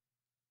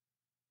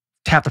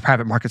tap the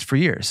private markets for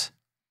years.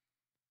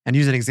 And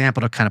use an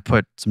example to kind of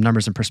put some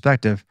numbers in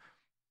perspective.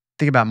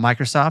 Think about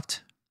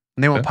Microsoft.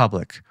 When they went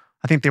public,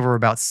 I think they were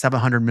about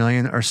 700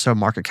 million or so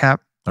market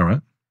cap. All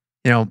right.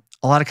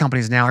 A lot of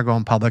companies now are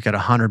going public at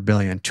 100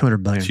 billion, 200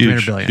 billion,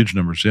 300 billion. Huge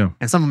numbers, yeah.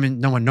 And some of them,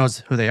 no one knows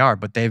who they are,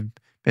 but they've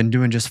been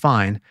doing just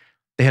fine.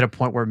 They hit a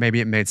point where maybe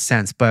it made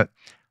sense. But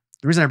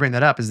the reason I bring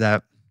that up is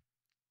that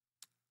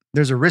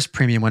there's a risk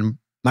premium when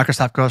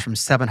Microsoft goes from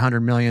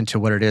 700 million to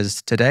what it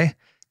is today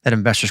that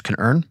investors can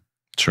earn.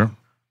 Sure.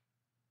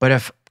 But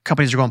if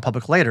companies are going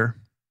public later,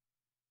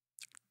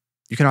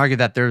 you can argue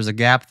that there's a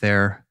gap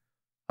there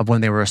of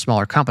when they were a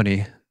smaller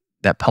company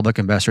that public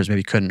investors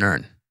maybe couldn't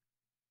earn.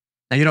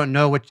 Now, you don't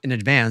know what in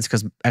advance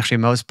because actually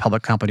most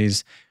public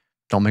companies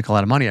don't make a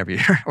lot of money every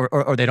year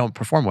or they don't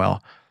perform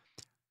well.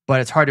 But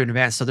it's hard to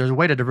advance. So there's a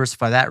way to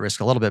diversify that risk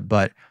a little bit.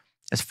 But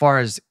as far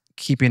as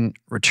keeping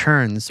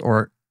returns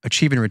or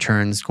achieving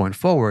returns going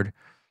forward,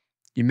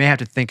 you may have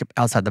to think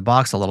outside the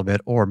box a little bit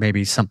or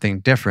maybe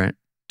something different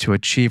to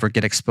achieve or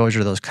get exposure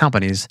to those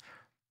companies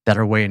that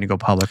are waiting to go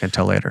public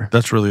until later.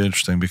 That's really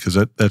interesting because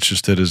that's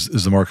just it. Is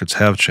the markets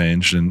have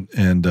changed and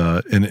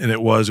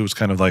it was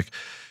kind of like,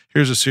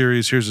 here's a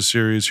series,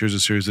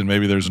 and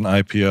maybe there's an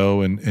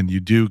IPO, and you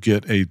do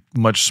get a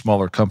much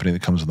smaller company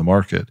that comes to the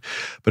market.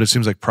 But it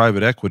seems like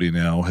private equity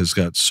now has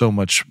got so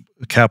much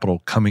capital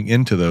coming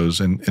into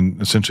those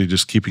and essentially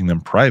just keeping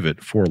them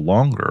private for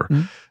longer.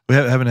 Mm-hmm. We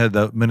haven't had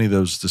that many of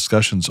those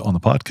discussions on the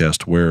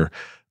podcast where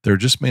there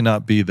just may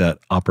not be that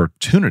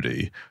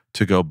opportunity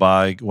to go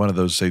buy one of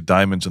those, say,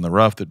 diamonds in the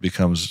rough that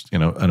becomes,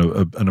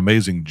 an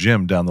amazing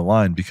gem down the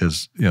line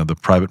because, the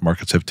private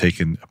markets have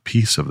taken a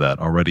piece of that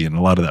already in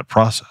a lot of that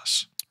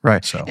process.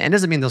 Right. So, and it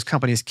doesn't mean those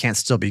companies can't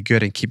still be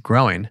good and keep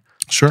growing.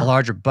 Sure.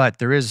 Larger, but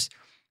there is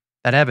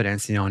that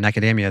evidence, in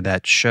academia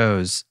that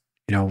shows,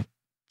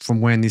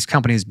 from when these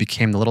companies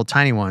became the little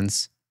tiny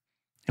ones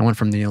and went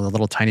from the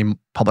little tiny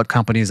public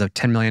companies of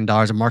 $10 million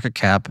of market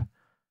cap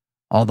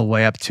all the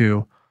way up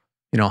to,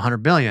 100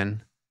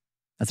 billion.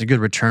 That's a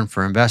good return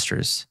for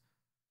investors,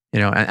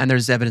 and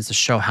there's evidence to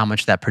show how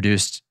much that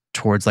produced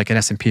towards like an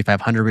S&P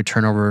 500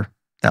 return over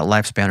that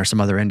lifespan or some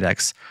other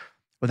index.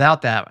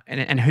 Without that,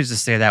 and who's to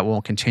say that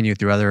won't continue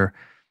through other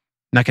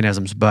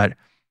mechanisms, but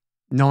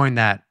knowing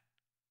that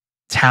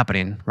it's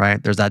happening,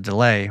 right? There's that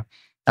delay.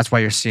 That's why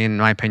you're seeing, in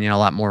my opinion, a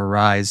lot more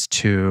rise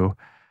to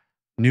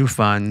new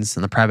funds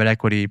and the private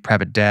equity,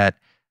 private debt,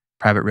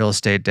 private real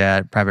estate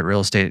debt, private real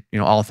estate,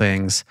 all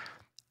things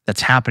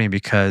that's happening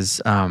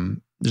because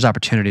there's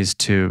opportunities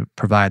to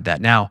provide that.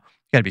 Now,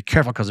 you got to be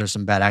careful because there's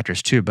some bad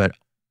actors too, but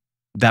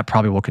that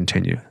probably will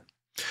continue.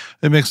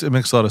 It makes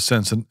a lot of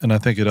sense, and I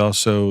think it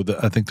also.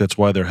 I think that's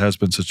why there has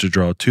been such a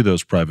draw to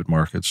those private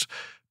markets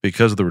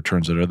because of the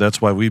returns that are. That's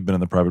why we've been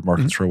in the private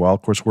markets for a while.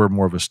 Of course, we're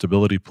more of a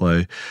stability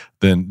play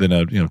than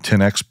a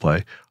 10x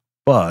play.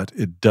 But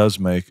it does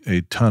make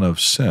a ton of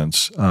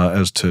sense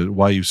as to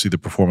why you see the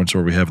performance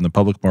where we have in the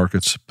public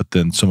markets, but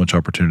then so much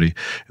opportunity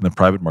in the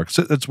private markets.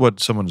 That's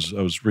what I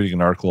was reading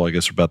an article, I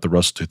guess, about the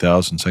Russell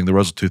 2000, saying the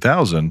Russell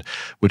 2000,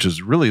 which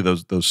is really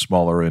those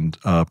smaller end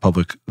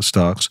public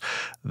stocks,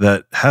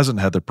 that hasn't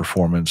had the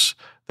performance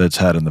that's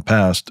had in the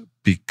past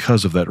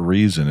because of that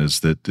reason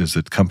is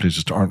that companies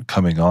just aren't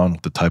coming on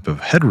with the type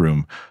of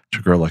headroom to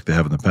grow like they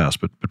have in the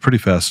past. But pretty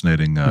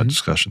fascinating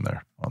discussion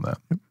there on that.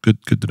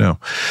 Good to know.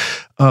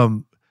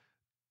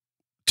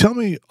 Tell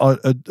me,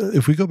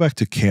 if we go back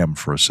to Cam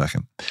for a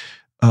second,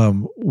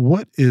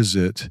 what is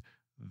it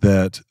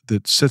that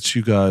sets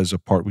you guys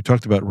apart? We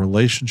talked about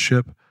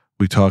relationship.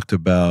 We talked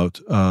about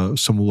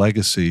some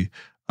legacy.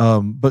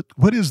 But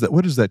what is that?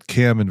 What is that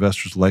Cam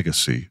Investors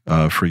legacy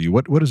for you?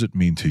 What does it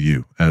mean to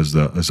you as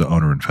the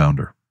owner and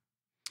founder?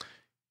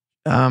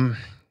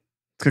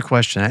 Good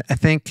question. I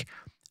think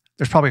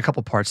there's probably a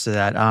couple parts to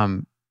that.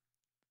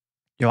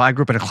 I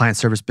grew up in a client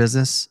service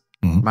business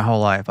my whole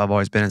life. I've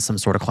always been in some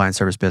sort of client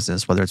service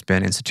business, whether it's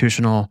been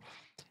institutional,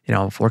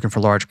 working for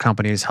large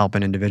companies,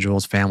 helping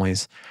individuals,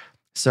 families.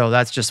 So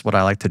that's just what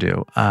I like to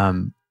do.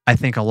 I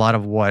think a lot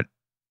of what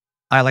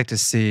I like to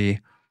see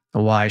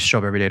and why I show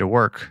up every day to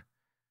work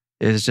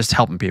is just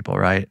helping people,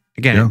 right?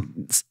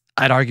 Again,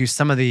 I'd argue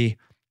some of the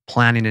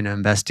planning and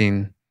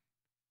investing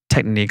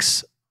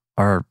techniques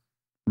are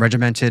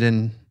regimented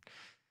in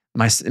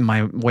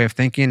my way of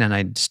thinking, and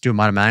I just do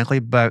them automatically.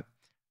 But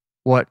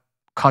what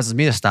causes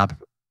me to stop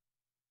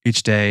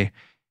each day,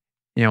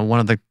 one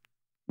of the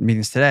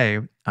meetings today,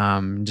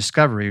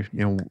 Discovery,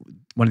 one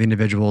of the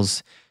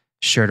individuals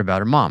shared about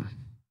her mom,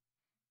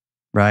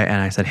 right?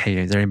 And I said, hey,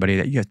 is there anybody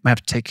that you might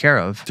have to take care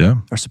of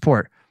or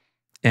support?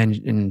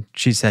 And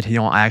she said,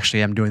 I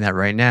actually am doing that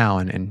right now,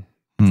 and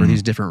for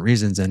these different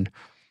reasons. And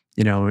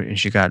and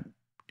she got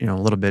a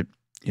little bit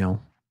it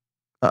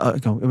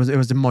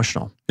was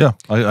emotional. Yeah,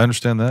 I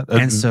understand that.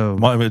 And so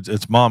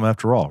it's mom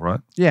after all, right?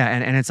 Yeah,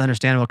 and it's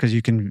understandable because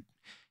you can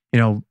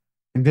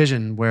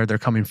envision where they're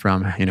coming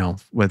from,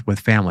 with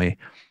family.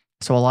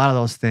 So a lot of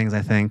those things,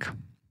 I think,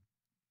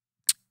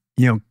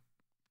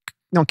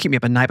 don't keep me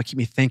up at night, but keep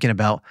me thinking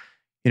about,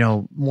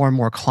 more and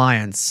more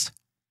clients,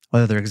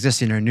 whether they're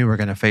existing or new, are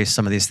going to face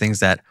some of these things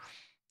that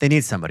they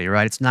need somebody,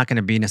 right? It's not going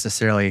to be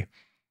necessarily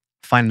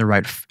finding the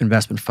right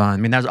investment fund. I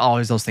mean, there's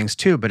always those things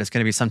too, but it's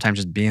going to be sometimes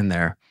just being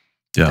there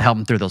to Yeah. help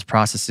them through those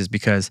processes.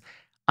 Because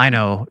I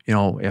know,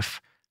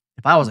 if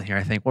I wasn't here,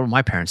 I think, what would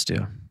my parents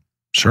do?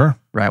 Sure.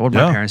 Right? What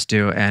would my parents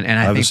do? And I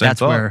I have the think same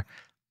thought.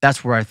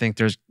 that's where I think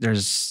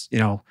there's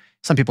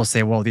some people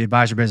say, well, the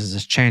advisor business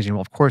is changing.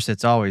 Well, of course,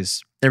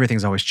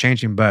 everything's always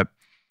changing, but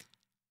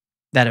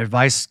that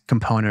advice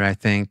component, I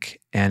think,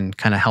 and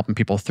kind of helping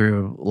people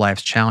through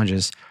life's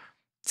challenges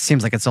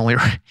seems like it's only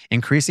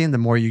increasing the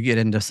more you get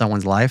into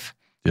someone's life.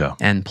 Yeah.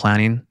 And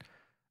planning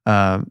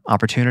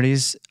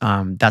opportunities.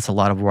 That's a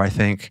lot of where I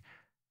think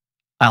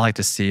I like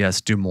to see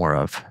us do more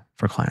of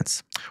for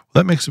clients.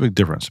 Well, that makes a big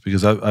difference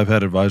because I've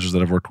had advisors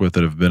that I've worked with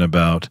that have been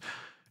about,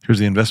 here's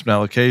the investment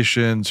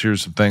allocations,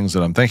 here's some things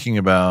that I'm thinking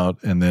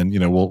about, and then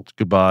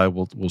goodbye,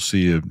 we'll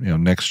see you,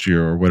 next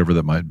year or whatever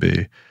that might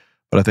be.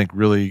 But I think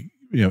really,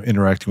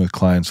 interacting with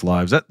clients'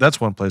 lives,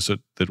 that's one place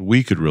that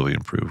we could really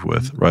improve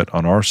with, right,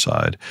 on our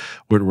side.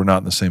 We're not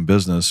in the same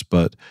business,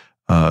 but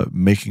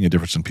making a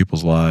difference in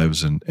people's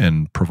lives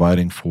and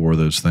providing for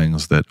those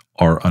things that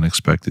are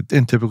unexpected.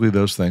 And typically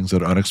those things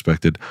that are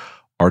unexpected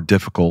are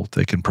difficult.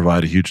 They can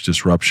provide a huge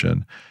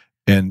disruption.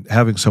 And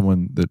having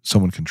someone that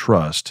someone can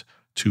trust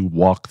to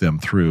walk them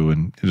through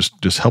and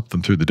just help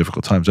them through the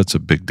difficult times, that's a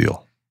big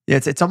deal. Yeah,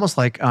 it's almost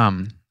like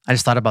I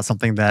just thought about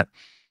something that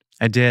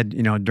I did,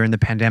 during the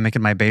pandemic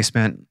in my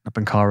basement up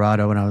in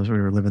Colorado when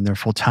we were living there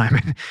full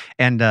time.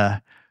 And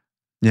an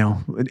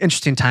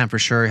interesting time for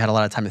sure. You had a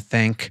lot of time to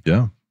think.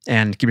 Yeah.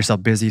 And keep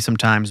yourself busy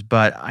sometimes.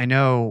 But I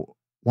know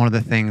one of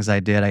the things I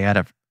did, I had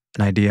an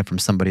idea from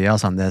somebody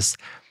else on this,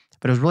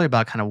 but it was really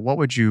about kind of what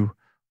would you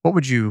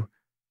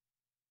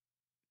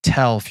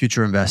tell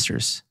future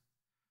investors,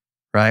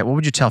 right? What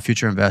would you tell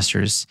future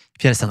investors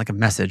if you had to send like a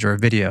message or a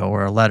video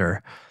or a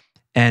letter?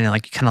 And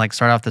like kind of like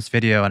start off this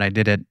video, and I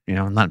did it,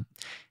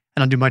 I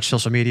don't do much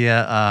social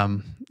media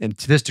and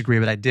to this degree,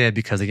 but I did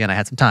because again, I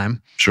had some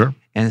time. Sure.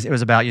 And it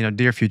was about,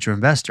 dear future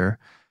investor.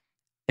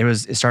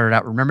 It started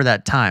out, remember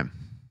that time.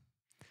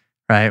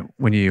 Right?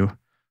 When you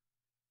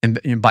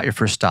bought your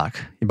first stock,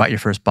 you bought your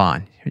first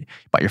bond, you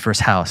bought your first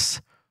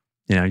house,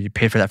 you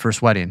paid for that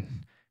first wedding,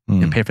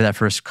 you paid for that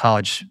first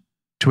college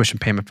tuition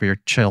payment for your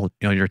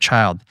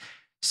child.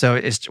 So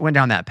it went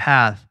down that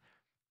path.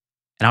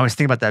 And I always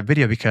think about that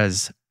video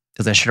because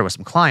as I shared it with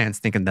some clients,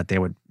 thinking that they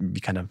would be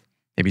kind of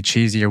maybe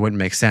cheesy or wouldn't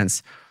make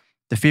sense.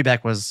 The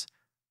feedback was,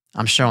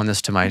 I'm showing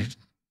this to my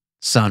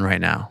son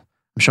right now.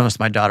 I'm showing this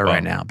to my daughter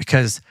right now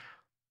because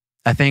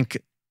I think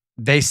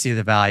they see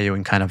the value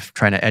in kind of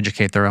trying to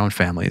educate their own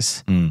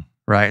families,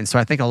 right? And so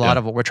I think a lot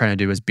of what we're trying to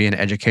do is be an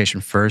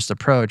education-first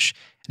approach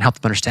and help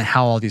them understand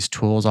how all these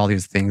tools, all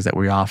these things that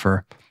we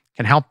offer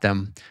can help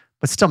them,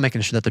 but still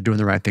making sure that they're doing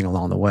the right thing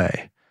along the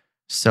way.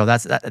 So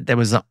that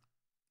was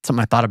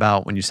something I thought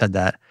about when you said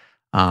that.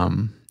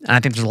 And I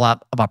think there's a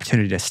lot of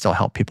opportunity to still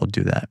help people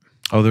do that.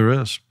 Oh, there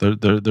is.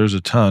 There's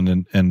a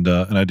ton, and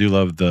I do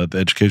love the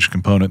education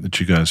component that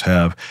you guys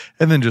have,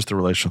 and then just the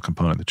relational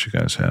component that you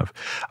guys have.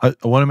 I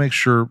want to make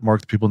sure, Mark,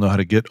 that people know how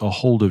to get a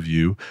hold of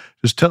you.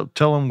 Just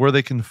tell them where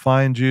they can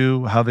find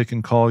you, how they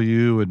can call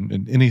you,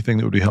 and anything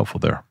that would be helpful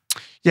there.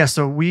 Yeah,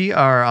 so we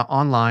are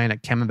online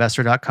at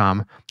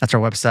caminvestor.com. That's our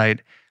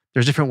website.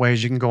 There's different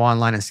ways you can go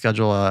online and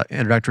schedule an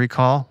introductory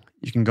call.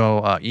 You can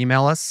go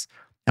email us,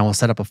 and we'll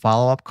set up a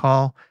follow-up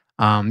call.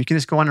 You can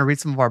just go on and read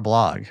some of our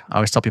blog. I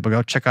always tell people,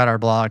 go check out our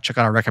blog, check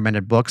out our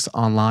recommended books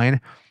online,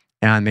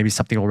 and maybe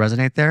something will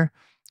resonate there.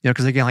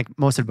 Because again, like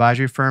most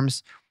advisory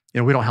firms,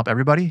 we don't help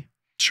everybody.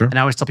 Sure. And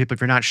I always tell people,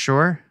 if you're not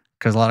sure,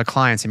 because a lot of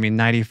clients,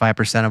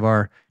 95% of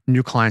our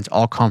new clients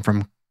all come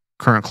from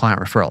current client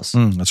referrals.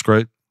 That's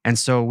great. And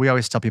so we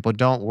always tell people,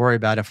 don't worry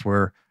about if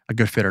we're a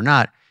good fit or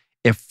not.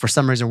 If for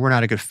some reason we're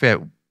not a good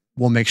fit,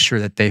 we'll make sure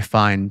that they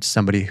find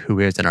somebody who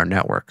is in our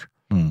network,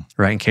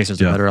 right? In case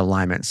there's a better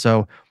alignment.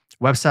 So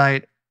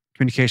website,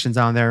 communications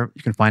on there.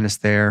 You can find us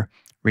there.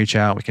 Reach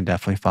out. We can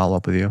definitely follow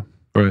up with you.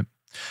 Right.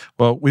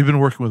 Well, we've been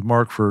working with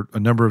Mark for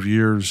a number of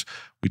years.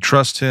 We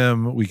trust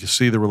him. We can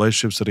see the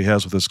relationships that he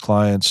has with his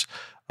clients.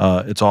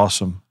 It's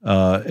awesome.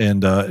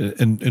 And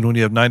when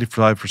you have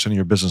 95% of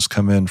your business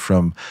come in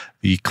from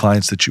the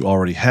clients that you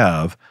already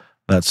have,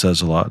 that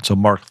says a lot. So,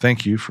 Mark,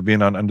 thank you for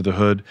being on Under the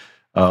Hood.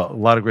 A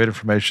lot of great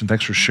information.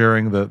 Thanks for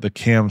sharing the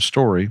CAM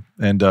story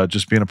and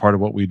just being a part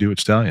of what we do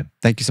at Stallion.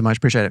 Thank you so much.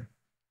 Appreciate it.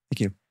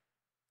 Thank you.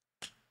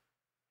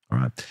 All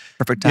right.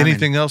 Perfect timing.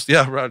 Anything else?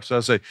 Yeah, right. So I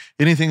say,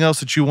 anything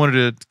else that you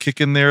wanted to kick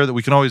in there that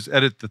we can always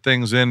edit the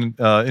things in?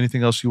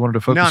 Anything else you wanted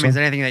to focus on? No, is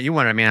there anything that you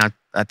wanted?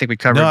 I think we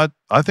covered. No,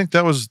 I think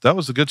that was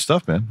the good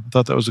stuff, man. I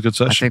thought that was a good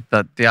session.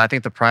 I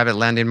think the private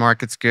lending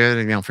market's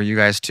good, for you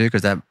guys too,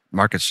 because that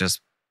market's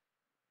just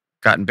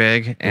gotten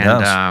big.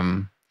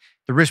 And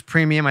the risk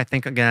premium, I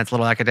think, again, it's a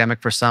little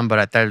academic for some,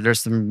 but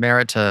there's some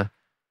merit to,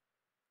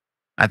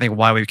 I think,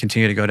 why we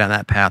continue to go down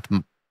that path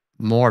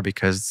more,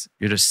 because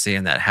you're just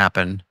seeing that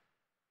happen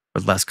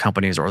with less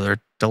companies, or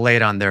they're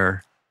delayed on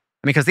their,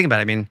 because think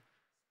about it,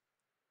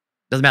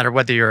 doesn't matter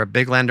whether you're a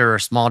big lender or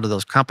small to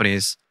those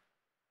companies,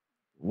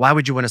 why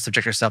would you want to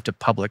subject yourself to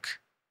public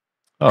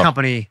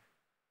company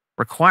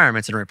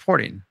requirements and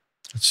reporting?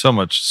 It's so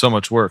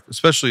much work,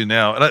 especially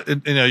now.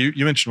 And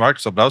you mentioned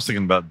Microsoft, but I was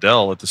thinking about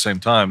Dell at the same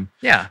time.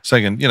 Yeah.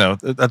 Saying,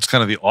 that's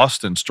kind of the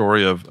Austin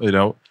story of,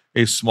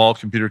 a small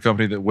computer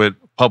company that went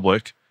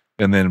public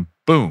and then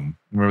boom,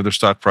 remember their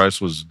stock price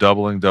was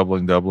doubling.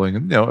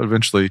 And,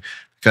 eventually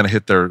kind of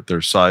hit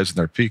their size and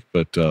their peak.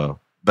 But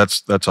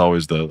that's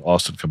always the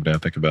Austin company I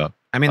think about.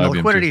 I mean, the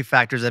liquidity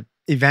factors that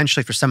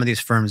eventually for some of these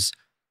firms,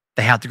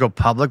 they have to go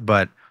public,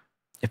 but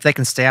if they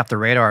can stay off the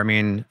radar, I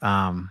mean,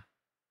 as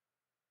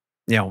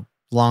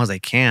long as they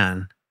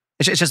can,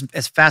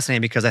 it's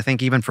fascinating because I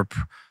think even for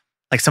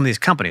like some of these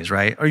companies,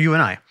 right? Or you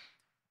and I,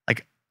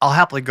 like I'll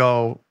happily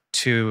go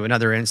to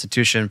another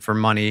institution for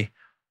money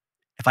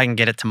if I can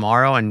get it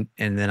tomorrow and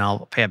then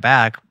I'll pay it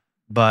back.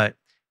 But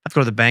I have to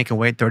go to the bank and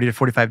wait 30 to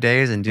 45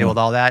 days and deal with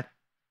all that.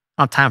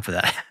 I don't have time for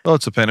that. Well,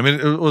 it's a pain. I mean,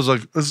 it was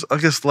like, I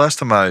guess the last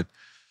time I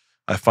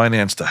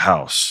financed a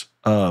house,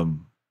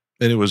 and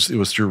it was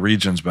through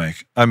Regions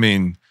Bank. I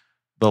mean,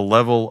 the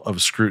level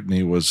of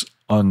scrutiny was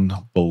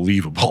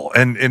unbelievable,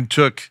 and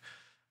took,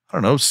 I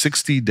don't know,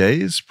 60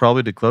 days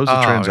probably to close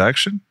the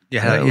transaction.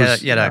 Yeah,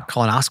 you had a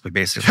colonoscopy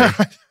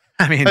basically.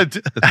 I mean,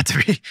 not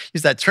to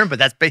use that term, but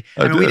that's.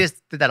 I mean, we just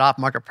did that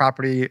off-market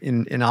property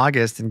in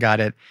August and got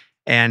it,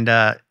 and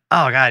oh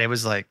god, it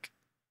was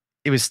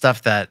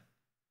stuff that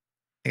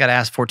I got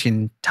asked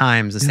 14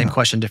 times the same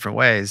question different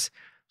ways.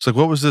 It's like,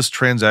 what was this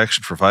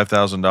transaction for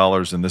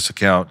 $5,000 in this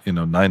account,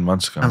 9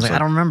 months ago? I was like, I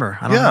don't remember.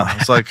 I don't know.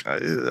 It's like,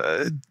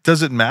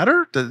 does it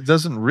matter? It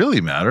doesn't really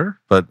matter,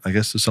 but I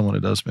guess to someone it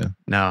does, man.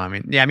 No, I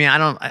mean, I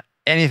don't,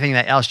 anything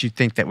that else you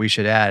think that we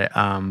should add,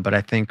 but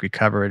I think we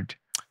covered.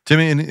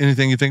 Timmy,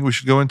 anything you think we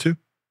should go into?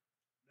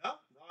 No,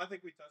 I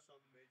think we touched on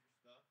the major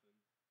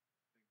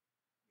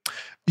stuff.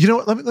 You know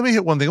what? Let me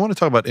hit one thing. I want to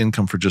talk about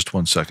income for just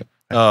 1 second.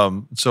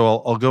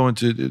 So I'll go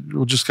into,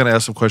 we'll just kind of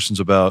ask some questions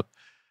about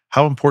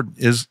how important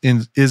is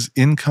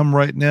income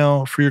right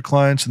now for your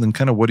clients, and then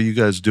kind of what are you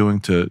guys doing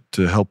to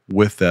help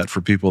with that for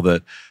people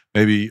that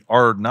maybe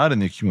are not in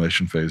the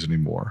accumulation phase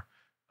anymore?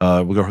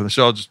 We'll go from this.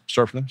 So I'll just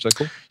start from them. Is that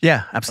cool?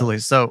 Yeah, absolutely.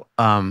 So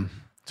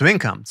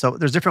income. So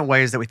there's different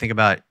ways that we think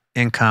about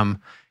income.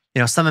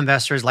 Some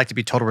investors like to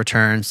be total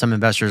return. Some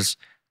investors,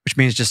 which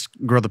means just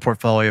grow the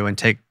portfolio and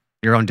take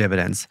your own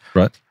dividends.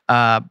 Right.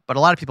 But a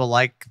lot of people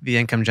like the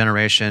income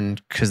generation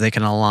because they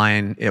can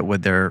align it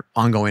with their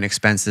ongoing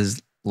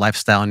expenses,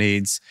 lifestyle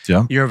needs,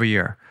 year over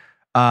year.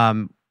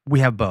 We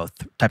have both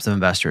types of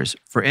investors.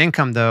 For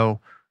income, though,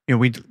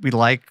 we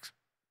like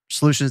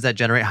solutions that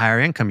generate higher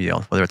income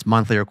yield, whether it's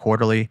monthly or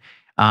quarterly.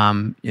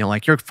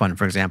 Like your fund,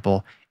 for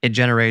example, it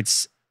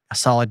generates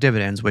solid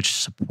dividends, which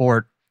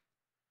support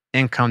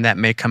income that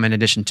may come in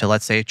addition to,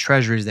 let's say,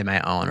 treasuries they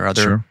might own or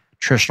other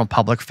traditional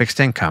public fixed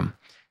income.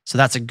 So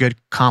that's a good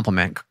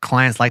complement.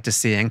 Clients like to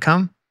see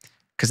income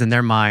because in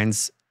their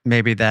minds,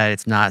 maybe that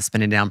it's not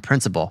spending down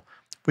principal.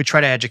 We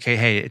try to educate,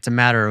 hey, it's a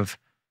matter of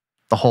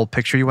the whole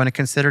picture you want to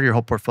consider, your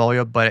whole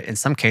portfolio. But in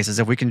some cases,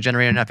 if we can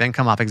generate enough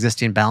income off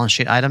existing balance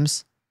sheet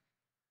items,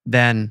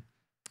 then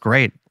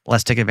great,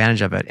 let's take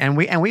advantage of it. And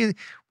we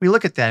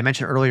look at that. I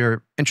mentioned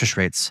earlier interest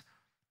rates.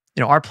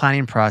 Our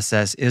planning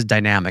process is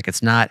dynamic.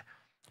 It's not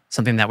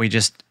something that we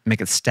just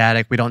make it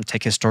static. We don't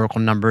take historical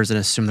numbers and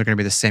assume they're going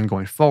to be the same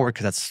going forward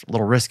because that's a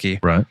little risky.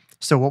 Right.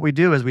 So what we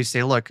do is we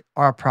say, look,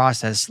 our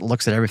process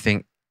looks at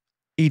everything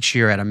each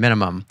year at a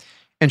minimum.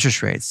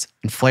 Interest rates,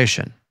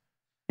 inflation,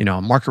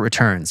 market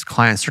returns,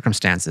 client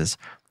circumstances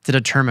to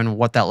determine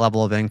what that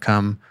level of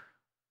income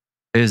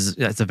is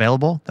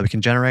available that we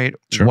can generate,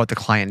 what the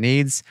client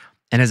needs,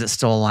 and is it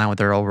still aligned with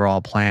their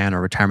overall plan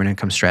or retirement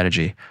income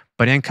strategy.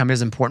 But income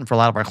is important for a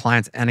lot of our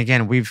clients. And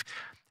again,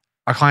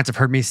 our clients have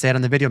heard me say it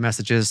on the video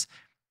messages,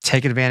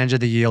 take advantage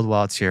of the yield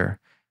while it's here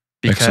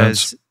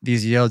because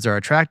these yields are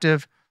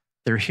attractive,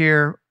 they're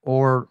here,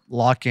 or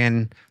lock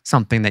in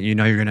something that you're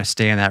going to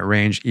stay in that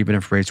range even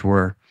if rates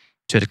were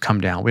to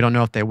come down. We don't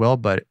know if they will,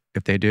 but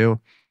if they do,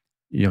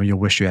 you'll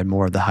wish you had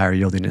more of the higher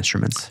yielding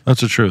instruments.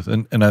 That's the truth.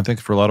 And I think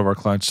for a lot of our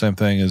clients, same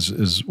thing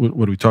is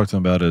what we talked to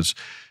them about is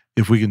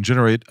if we can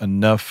generate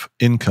enough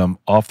income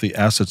off the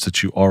assets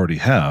that you already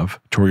have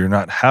to where you're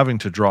not having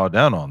to draw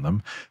down on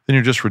them, then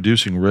you're just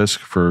reducing risk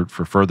for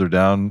further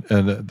down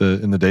in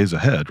the days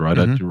ahead, right?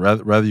 Mm-hmm.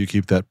 I'd rather you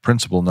keep that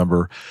principal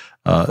number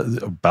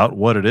about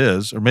what it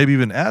is, or maybe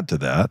even add to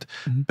that.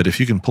 Mm-hmm. But if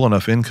you can pull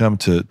enough income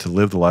to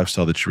live the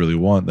lifestyle that you really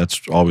want,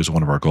 that's always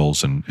one of our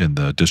goals in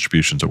the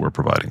distributions that we're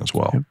providing as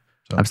well. Yep.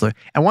 So.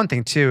 Absolutely. And one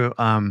thing too,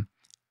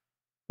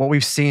 what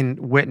we've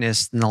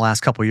witnessed in the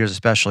last couple of years,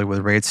 especially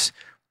with rates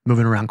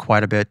moving around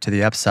quite a bit to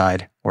the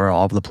upside or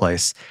all over the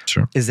place,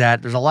 is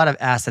that there's a lot of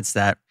assets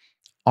that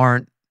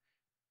aren't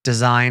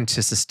designed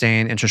to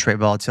sustain interest rate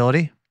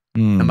volatility,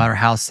 no matter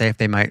how safe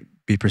they might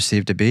be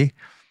perceived to be.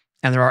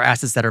 And there are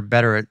assets that are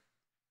better at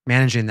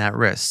managing that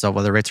risk. So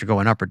whether rates are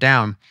going up or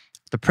down,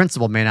 the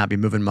principal may not be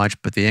moving much,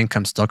 but the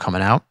income's still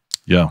coming out.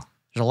 Yeah.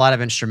 There's a lot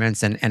of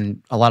instruments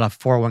and a lot of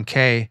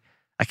 401k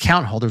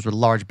account holders with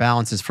large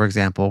balances, for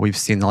example, we've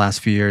seen the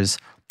last few years,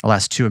 the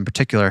last two in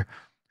particular,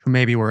 who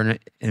maybe were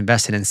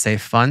invested in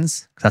safe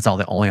funds, 'cause that's all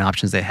the only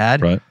options they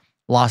had, Right.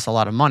 lost a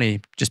lot of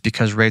money just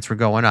because rates were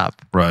going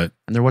up. Right.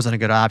 And there wasn't a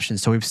good option.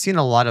 So we've seen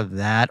a lot of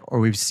that, or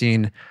we've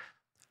seen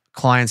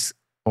clients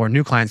or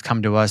new clients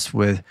come to us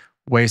with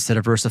ways to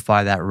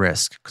diversify that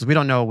risk, because we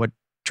don't know what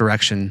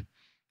direction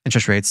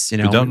interest rates, We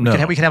don't know.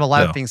 we could have a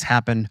lot Yeah. of things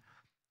happen,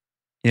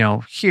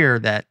 here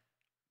that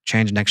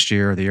change next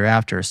year or the year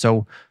after.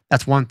 So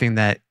that's one thing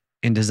that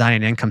in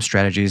designing income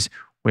strategies,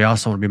 we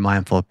also want to be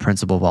mindful of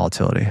principal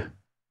volatility.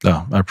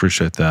 No, I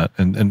appreciate that,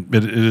 and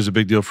it is a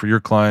big deal for your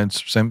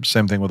clients. Same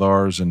thing with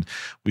ours, and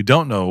we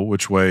don't know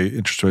which way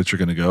interest rates are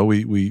going to go.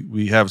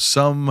 We have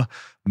some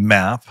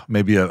map,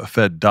 maybe a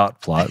Fed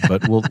dot plot,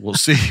 but we'll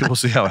see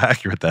how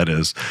accurate that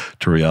is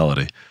to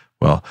reality.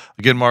 Well,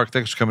 again, Marc,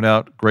 thanks for coming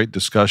out. Great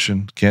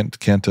discussion. Can't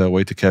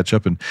wait to catch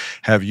up and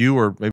have you, or maybe